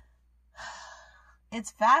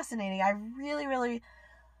it's fascinating. I really, really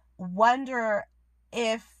wonder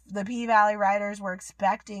if the P-Valley writers were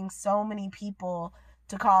expecting so many people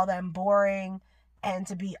to call them boring and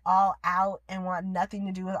to be all out and want nothing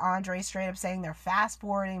to do with Andre, straight up saying they're fast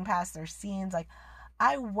forwarding past their scenes.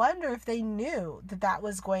 I wonder if they knew that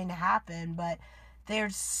was going to happen, but they're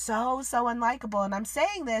so unlikable. And I'm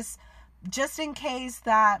saying this just in case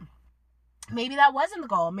that maybe that wasn't the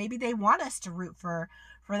goal. Maybe they want us to root for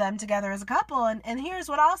them together as a couple. And here's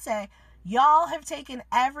what I'll say. Y'all have taken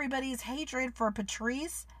everybody's hatred for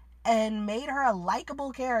Patrice and made her a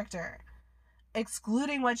likable character,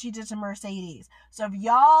 excluding what she did to Mercedes. So if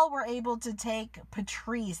y'all were able to take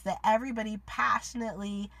Patrice, that everybody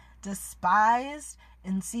passionately despised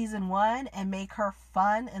in season 1, and make her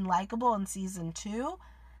fun and likable in season 2,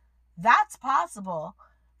 that's possible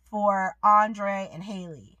for Andre and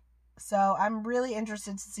Haley. So I'm really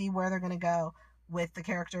interested to see where they're going to go with the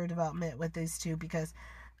character development with these two, because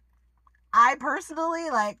I personally,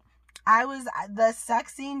 the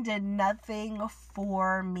sex scene did nothing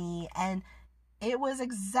for me. And It was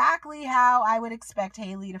exactly how I would expect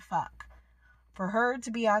Haley to fuck. For her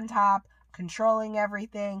to be on top, controlling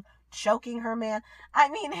everything, choking her man. I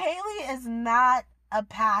mean, Haley is not a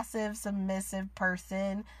passive, submissive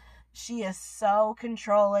person. She is so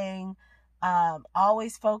controlling,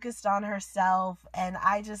 always focused on herself. And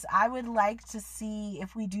I would like to see,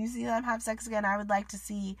 if we do see them have sex again, I would like to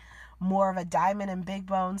see more of a Diamond and Big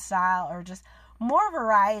Bone style, or just more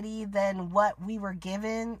variety than what we were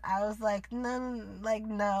given. I was like,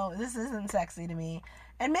 no, this isn't sexy to me.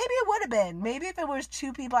 And maybe it would have been. Maybe if it was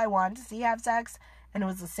two people I wanted to see have sex and it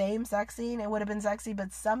was the same sex scene, it would have been sexy.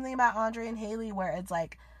 But something about Andre and Haley where it's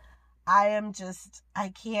like, I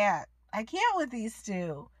can't with these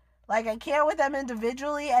two. Like, I can't with them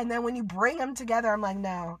individually, and then when you bring them together, I'm like,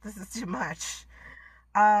 no, this is too much.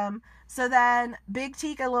 So then Big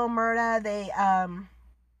Teak and Lil Murda,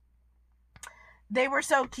 they were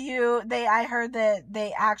so cute. I heard that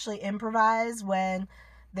they actually improvised when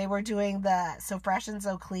they were doing the So Fresh and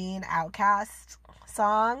So Clean Outkast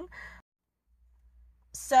song.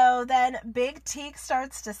 So then Big Teak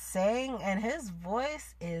starts to sing, and his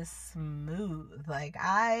voice is smooth. Like,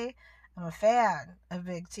 I am a fan of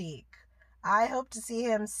Big Teak. I hope to see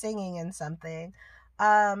him singing in something.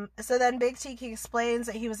 So then Big Teak, he explains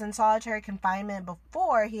that he was in solitary confinement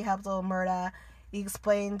before he helped Lil Murda. He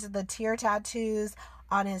explained the tear tattoos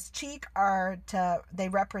on his cheek they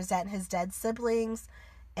represent his dead siblings.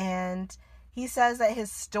 And he says that his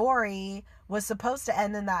story was supposed to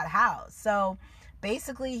end in that house. So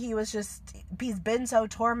basically he's been so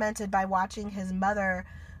tormented by watching his mother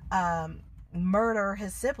murder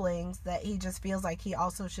his siblings that he just feels like he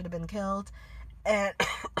also should have been killed. And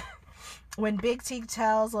when Big Teak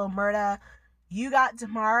tells Lil Murda, you got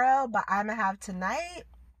tomorrow, but I'm gonna have tonight,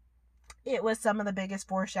 it was some of the biggest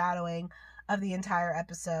foreshadowing of the entire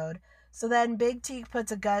episode. So then Big Teak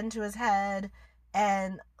puts a gun to his head,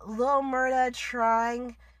 and Lil Murda,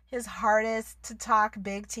 trying his hardest to talk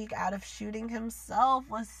Big Teak out of shooting himself,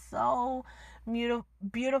 was so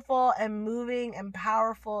beautiful and moving and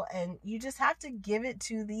powerful. And you just have to give it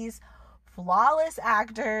to these flawless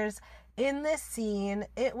actors in this scene.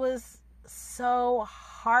 It was so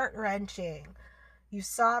heart-wrenching. You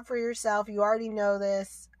saw it for yourself. You already know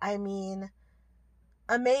this. I mean,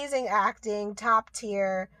 amazing acting, top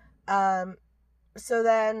tier. So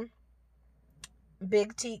then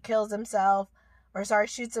Big Teak shoots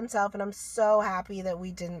himself, and I'm so happy that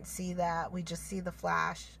we didn't see that. We just see the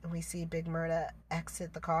flash, and we see Big Murda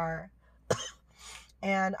exit the car.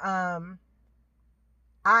 And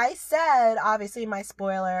I said, obviously, my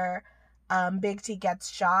spoiler, Big Teak gets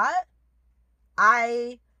shot.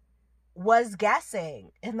 I was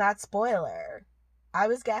guessing in that spoiler. I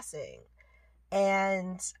was guessing.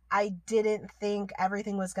 And I didn't think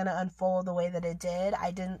everything was going to unfold the way that it did.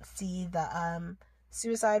 I didn't see the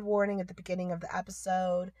suicide warning at the beginning of the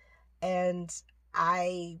episode, and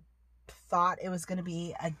I thought it was going to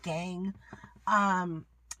be a gang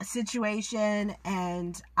situation,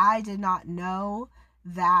 and I did not know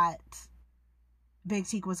that Big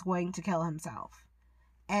Teak was going to kill himself.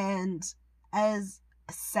 And as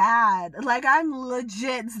sad, like, I'm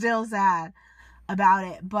legit still sad about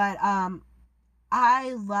it, but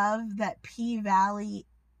I love that P-Valley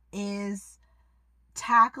is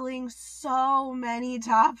tackling so many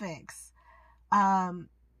topics nonstop.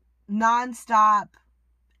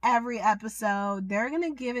 Every episode, they're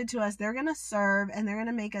gonna give it to us, they're gonna serve, and they're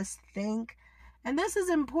gonna make us think. And this is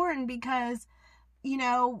important because, you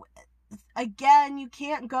know, again, you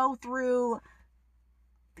can't go through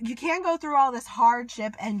all this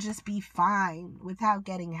hardship and just be fine without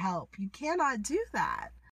getting help. You cannot do that.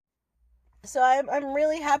 So I'm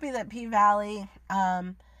really happy that P-Valley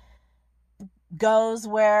goes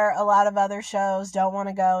where a lot of other shows don't want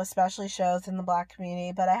to go, especially shows in the Black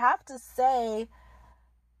community. But I have to say,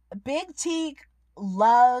 Big Teak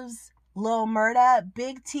loves Lil Murda.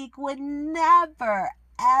 Big Teak would never,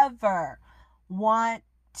 ever want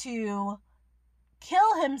to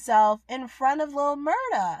kill himself in front of Lil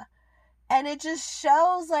Murda. And it just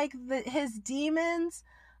shows, like, his demons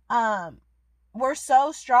were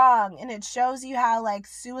so strong. And it shows you how, like,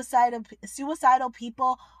 suicidal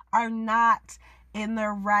people are not in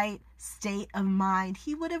their right state of mind.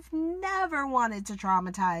 He would have never wanted to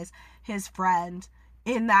traumatize his friend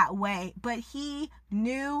in that way, but he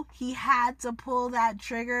knew he had to pull that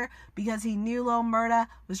trigger because he knew Lil Murda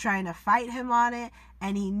was trying to fight him on it,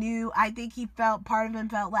 and he knew, I think part of him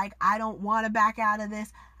felt like, I don't want to back out of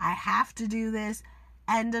this, I have to do this,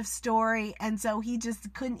 end of story. And so he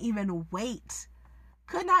just could not even wait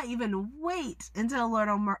until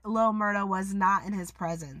Lil Murda was not in his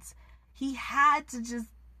presence. He had to just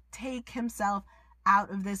take himself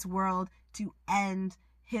out of this world to end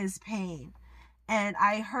his pain. And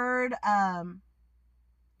I heard,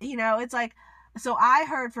 it's like, so I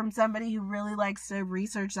heard from somebody who really likes to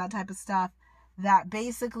research that type of stuff that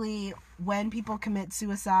basically when people commit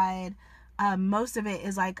suicide, most of it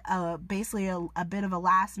is like basically a bit of a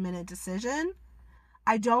last minute decision.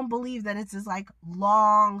 I don't believe that it's this like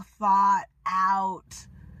long thought out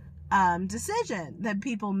decision that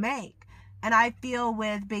people make. And I feel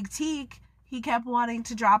with Big Teak, he kept wanting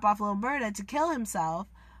to drop off Lil Murda to kill himself,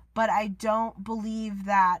 but I don't believe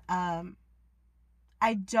that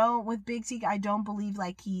with Big Teak, I don't believe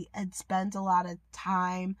like he had spent a lot of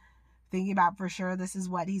time thinking about for sure this is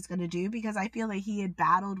what he's going to do, because I feel that he had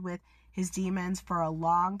battled with his demons for a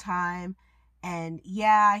long time. And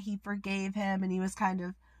yeah, he forgave him and he was kind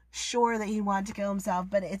of sure that he wanted to kill himself,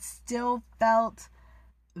 but it still felt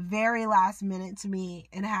very last minute to me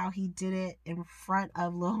in how he did it in front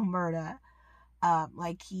of Lil Murda.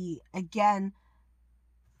 Like he, again,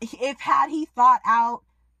 had he thought out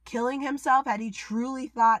killing himself, had he truly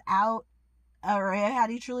thought out, or had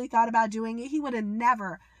he truly thought about doing it, he would have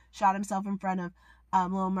never shot himself in front of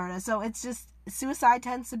Lil Murda. So it's just, suicide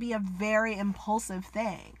tends to be a very impulsive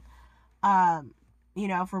thing,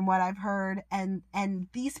 from what I've heard, and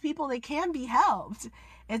these people, they can be helped.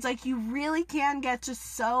 It's like you really can get to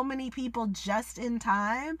so many people just in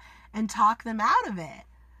time and talk them out of it.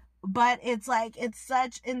 But it's like,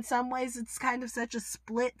 in some ways, it's kind of such a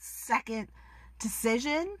split second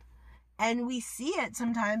decision. And we see it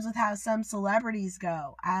sometimes with how some celebrities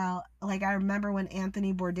go. I remember when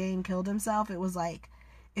Anthony Bourdain killed himself,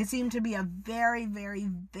 it seemed to be a very, very,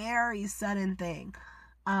 very sudden thing.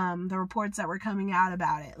 The reports that were coming out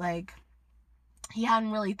about it, like, he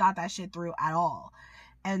hadn't really thought that shit through at all.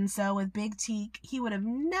 And so with Big Teak, he would have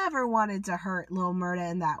never wanted to hurt Lil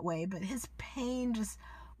Murda in that way, but his pain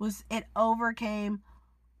it overcame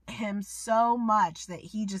him so much that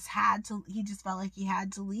he just felt like he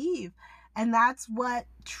had to leave. And that's what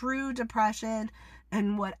true depression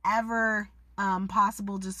and whatever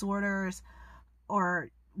possible disorders or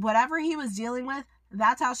whatever he was dealing with,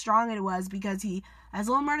 that's how strong it was, because he, as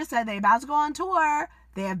Lil Murda said, they about to go on tour,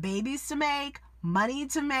 they have babies to make, money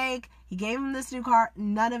to make, he gave him this new car,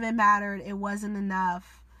 none of it mattered, it wasn't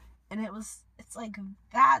enough. And it's like,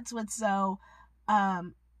 that's what's so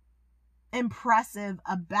impressive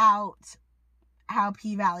about how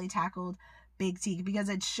P-Valley tackled Big Teak, because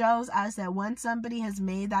it shows us that when somebody has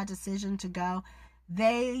made that decision to go,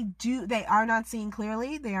 they are not seeing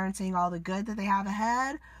clearly, they aren't seeing all the good that they have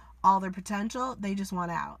ahead, all their potential, they just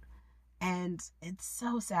want out. And it's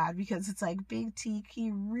so sad, because it's like Big Teak,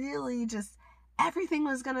 he really just, everything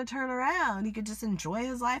was going to turn around. He could just enjoy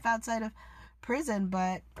his life outside of prison,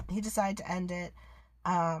 but he decided to end it.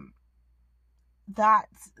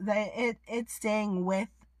 It's staying with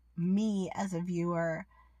me as a viewer,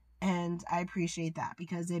 and I appreciate that,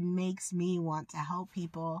 because it makes me want to help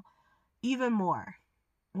people even more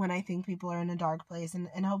when I think people are in a dark place,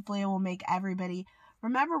 and hopefully it will make everybody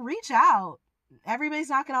remember, reach out. Everybody's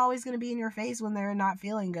not always going to be in your face when they're not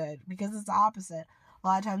feeling good, because it's the opposite. A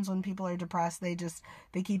lot of times when people are depressed, they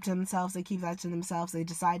keep to themselves, they keep that to themselves, they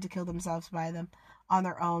decide to kill themselves on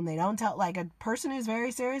their own. They don't tell, like a person who's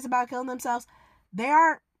very serious about killing themselves, they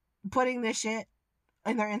aren't putting this shit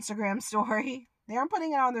in their Instagram story. They aren't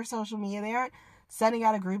putting it on their social media. They aren't sending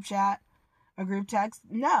out a group chat, a group text.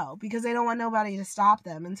 No, because they don't want nobody to stop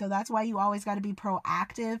them. And so that's why you always got to be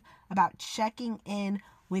proactive about checking in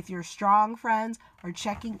with your strong friends, or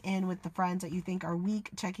checking in with the friends that you think are weak,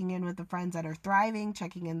 checking in with the friends that are thriving,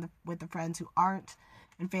 checking in with the friends who aren't,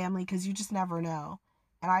 and family, because you just never know.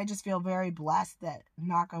 And I just feel very blessed that,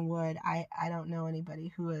 knock on wood, I don't know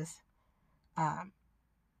anybody who has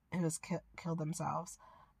killed themselves.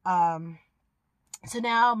 So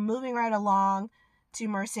now moving right along to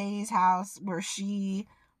Mercedes' house, where she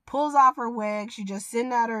pulls off her wig. She just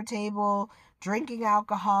sitting at her table drinking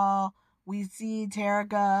alcohol. We see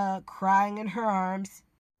Terica crying in her arms.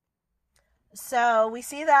 So we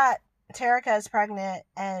see that Terica is pregnant,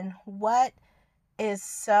 and what is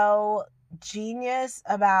so genius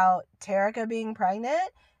about Terica being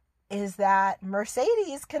pregnant is that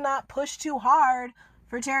Mercedes cannot push too hard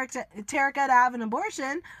for Terica to have an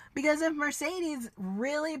abortion, because if Mercedes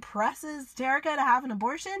really presses Terica to have an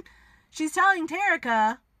abortion, she's telling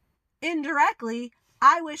Terica indirectly,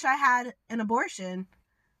 I wish I had an abortion.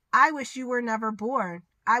 I wish you were never born.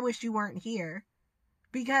 I wish you weren't here.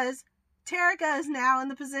 Because Terica is now in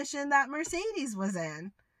the position that Mercedes was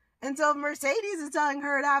in. And so if Mercedes is telling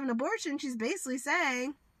her to have an abortion, she's basically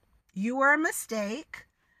saying, you were a mistake.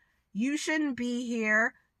 You shouldn't be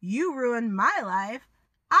here. You ruined my life.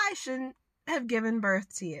 I shouldn't have given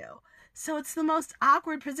birth to you. So it's the most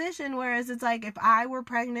awkward position, whereas it's like if I were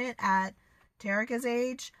pregnant at Terica's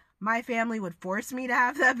age, my family would force me to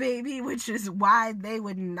have that baby, which is why they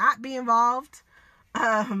would not be involved.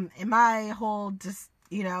 In my whole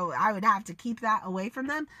I would have to keep that away from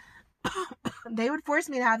them. They would force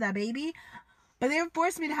me to have that baby, but they would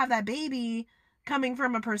force me to have that baby coming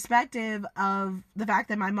from a perspective of the fact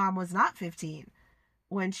that my mom was not 15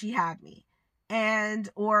 when she had me.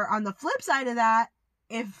 Or on the flip side of that,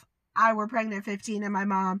 if I were pregnant at 15 and my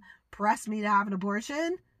mom pressed me to have an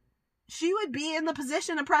abortion, she would be in the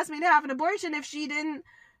position to press me to have an abortion if she didn't,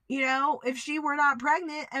 if she were not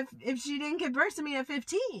pregnant, if she didn't give birth to me at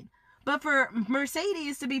 15. But for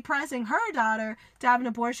Mercedes to be pressing her daughter to have an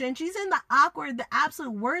abortion, she's in the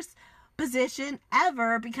absolute worst position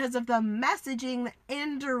ever because of the messaging, the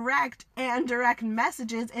indirect and direct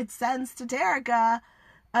messages it sends to Terica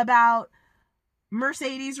about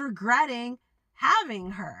Mercedes regretting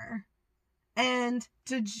having her. And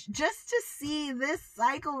to see this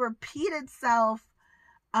cycle repeat itself,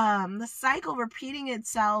 the cycle repeating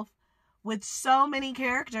itself with so many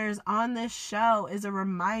characters on this show is a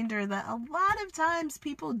reminder that a lot of times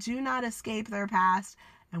people do not escape their past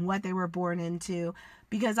and what they were born into.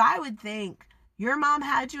 Because I would think your mom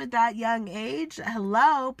had you at that young age.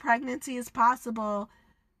 Hello, pregnancy is possible.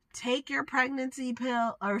 Take your pregnancy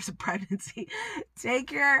pill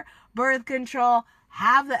take your birth control,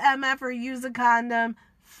 have the MF or use a condom,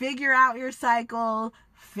 figure out your cycle,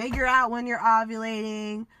 figure out when you're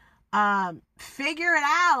ovulating, figure it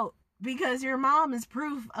out, because your mom is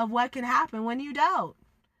proof of what can happen when you don't.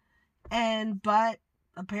 But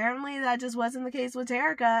apparently that just wasn't the case with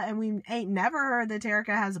Terica, and we ain't never heard that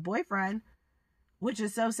Terica has a boyfriend, which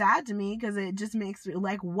is so sad to me because it just makes me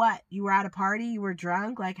like, what? You were at a party, you were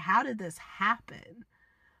drunk? Like, how did this happen?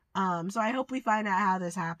 So I hope we find out how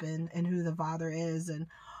this happened and who the father is, and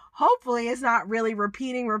hopefully it's not really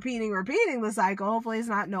repeating the cycle. Hopefully it's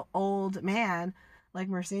not no old man like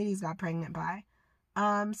Mercedes got pregnant by.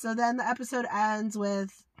 So then the episode ends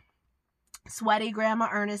with sweaty Grandma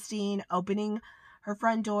Ernestine opening her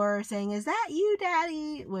front door saying, "Is that you,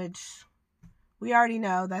 Daddy?" Which we already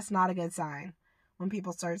know that's not a good sign when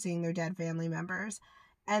people start seeing their dead family members.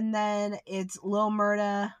 And then it's Lil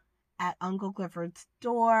Murda at Uncle Clifford's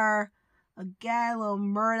door. Again, Lil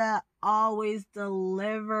Murda always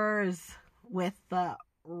delivers with the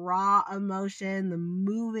raw emotion, the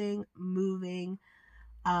moving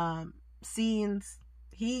scenes.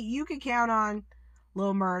 You could count on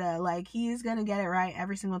Lil Murda. Like, he's gonna get it right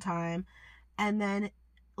every single time. And then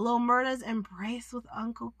Lil Murda's embrace with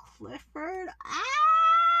Uncle Clifford.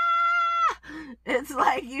 It's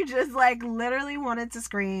like you just like literally wanted to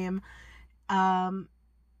scream.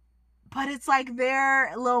 But it's like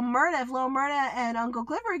if Lil Murda and Uncle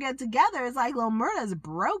Clifford get together, it's like Lil Murda's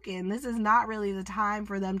broken. This is not really the time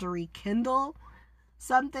for them to rekindle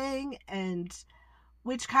something, and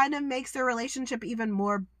which kind of makes their relationship even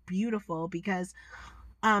more beautiful, because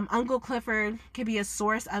Uncle Clifford could be a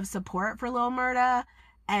source of support for Lil Murda,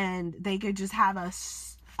 and they could just have a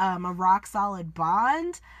rock solid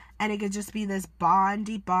bond, and it could just be this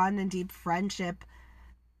deep bond and deep friendship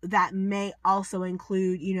that may also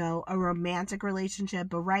include, a romantic relationship.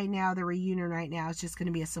 But right now, the reunion right now is just going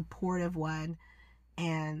to be a supportive one.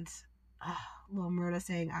 And Lil Murda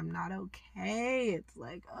saying, "I'm not okay." It's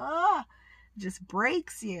like, just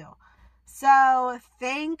breaks you. So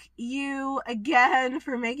thank you again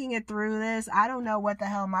for making it through this. I don't know what the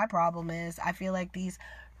hell my problem is. I feel like these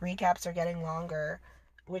recaps are getting longer,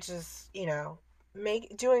 which is,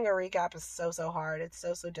 doing a recap is so hard. It's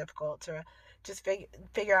so difficult to just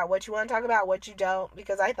figure out what you want to talk about, what you don't,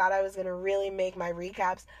 because I thought I was going to really make my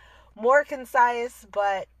recaps more concise,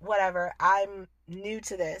 but whatever. I'm new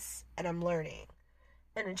to this, and I'm learning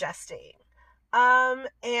and adjusting.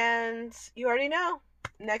 And you already know,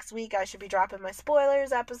 next week I should be dropping my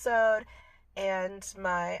spoilers episode and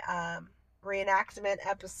my reenactment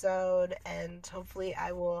episode, and hopefully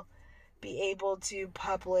I will be able to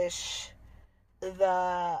publish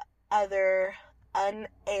the other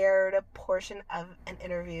unaired portion of an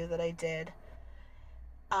interview that I did.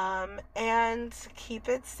 And keep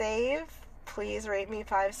it safe. Please rate me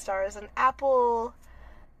 5 stars on Apple.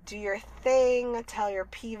 Do your thing. Tell your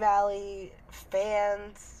P-Valley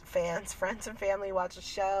friends and family, watch a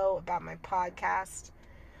show about my podcast.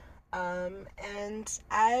 And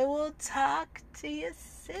I will talk to you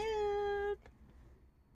soon.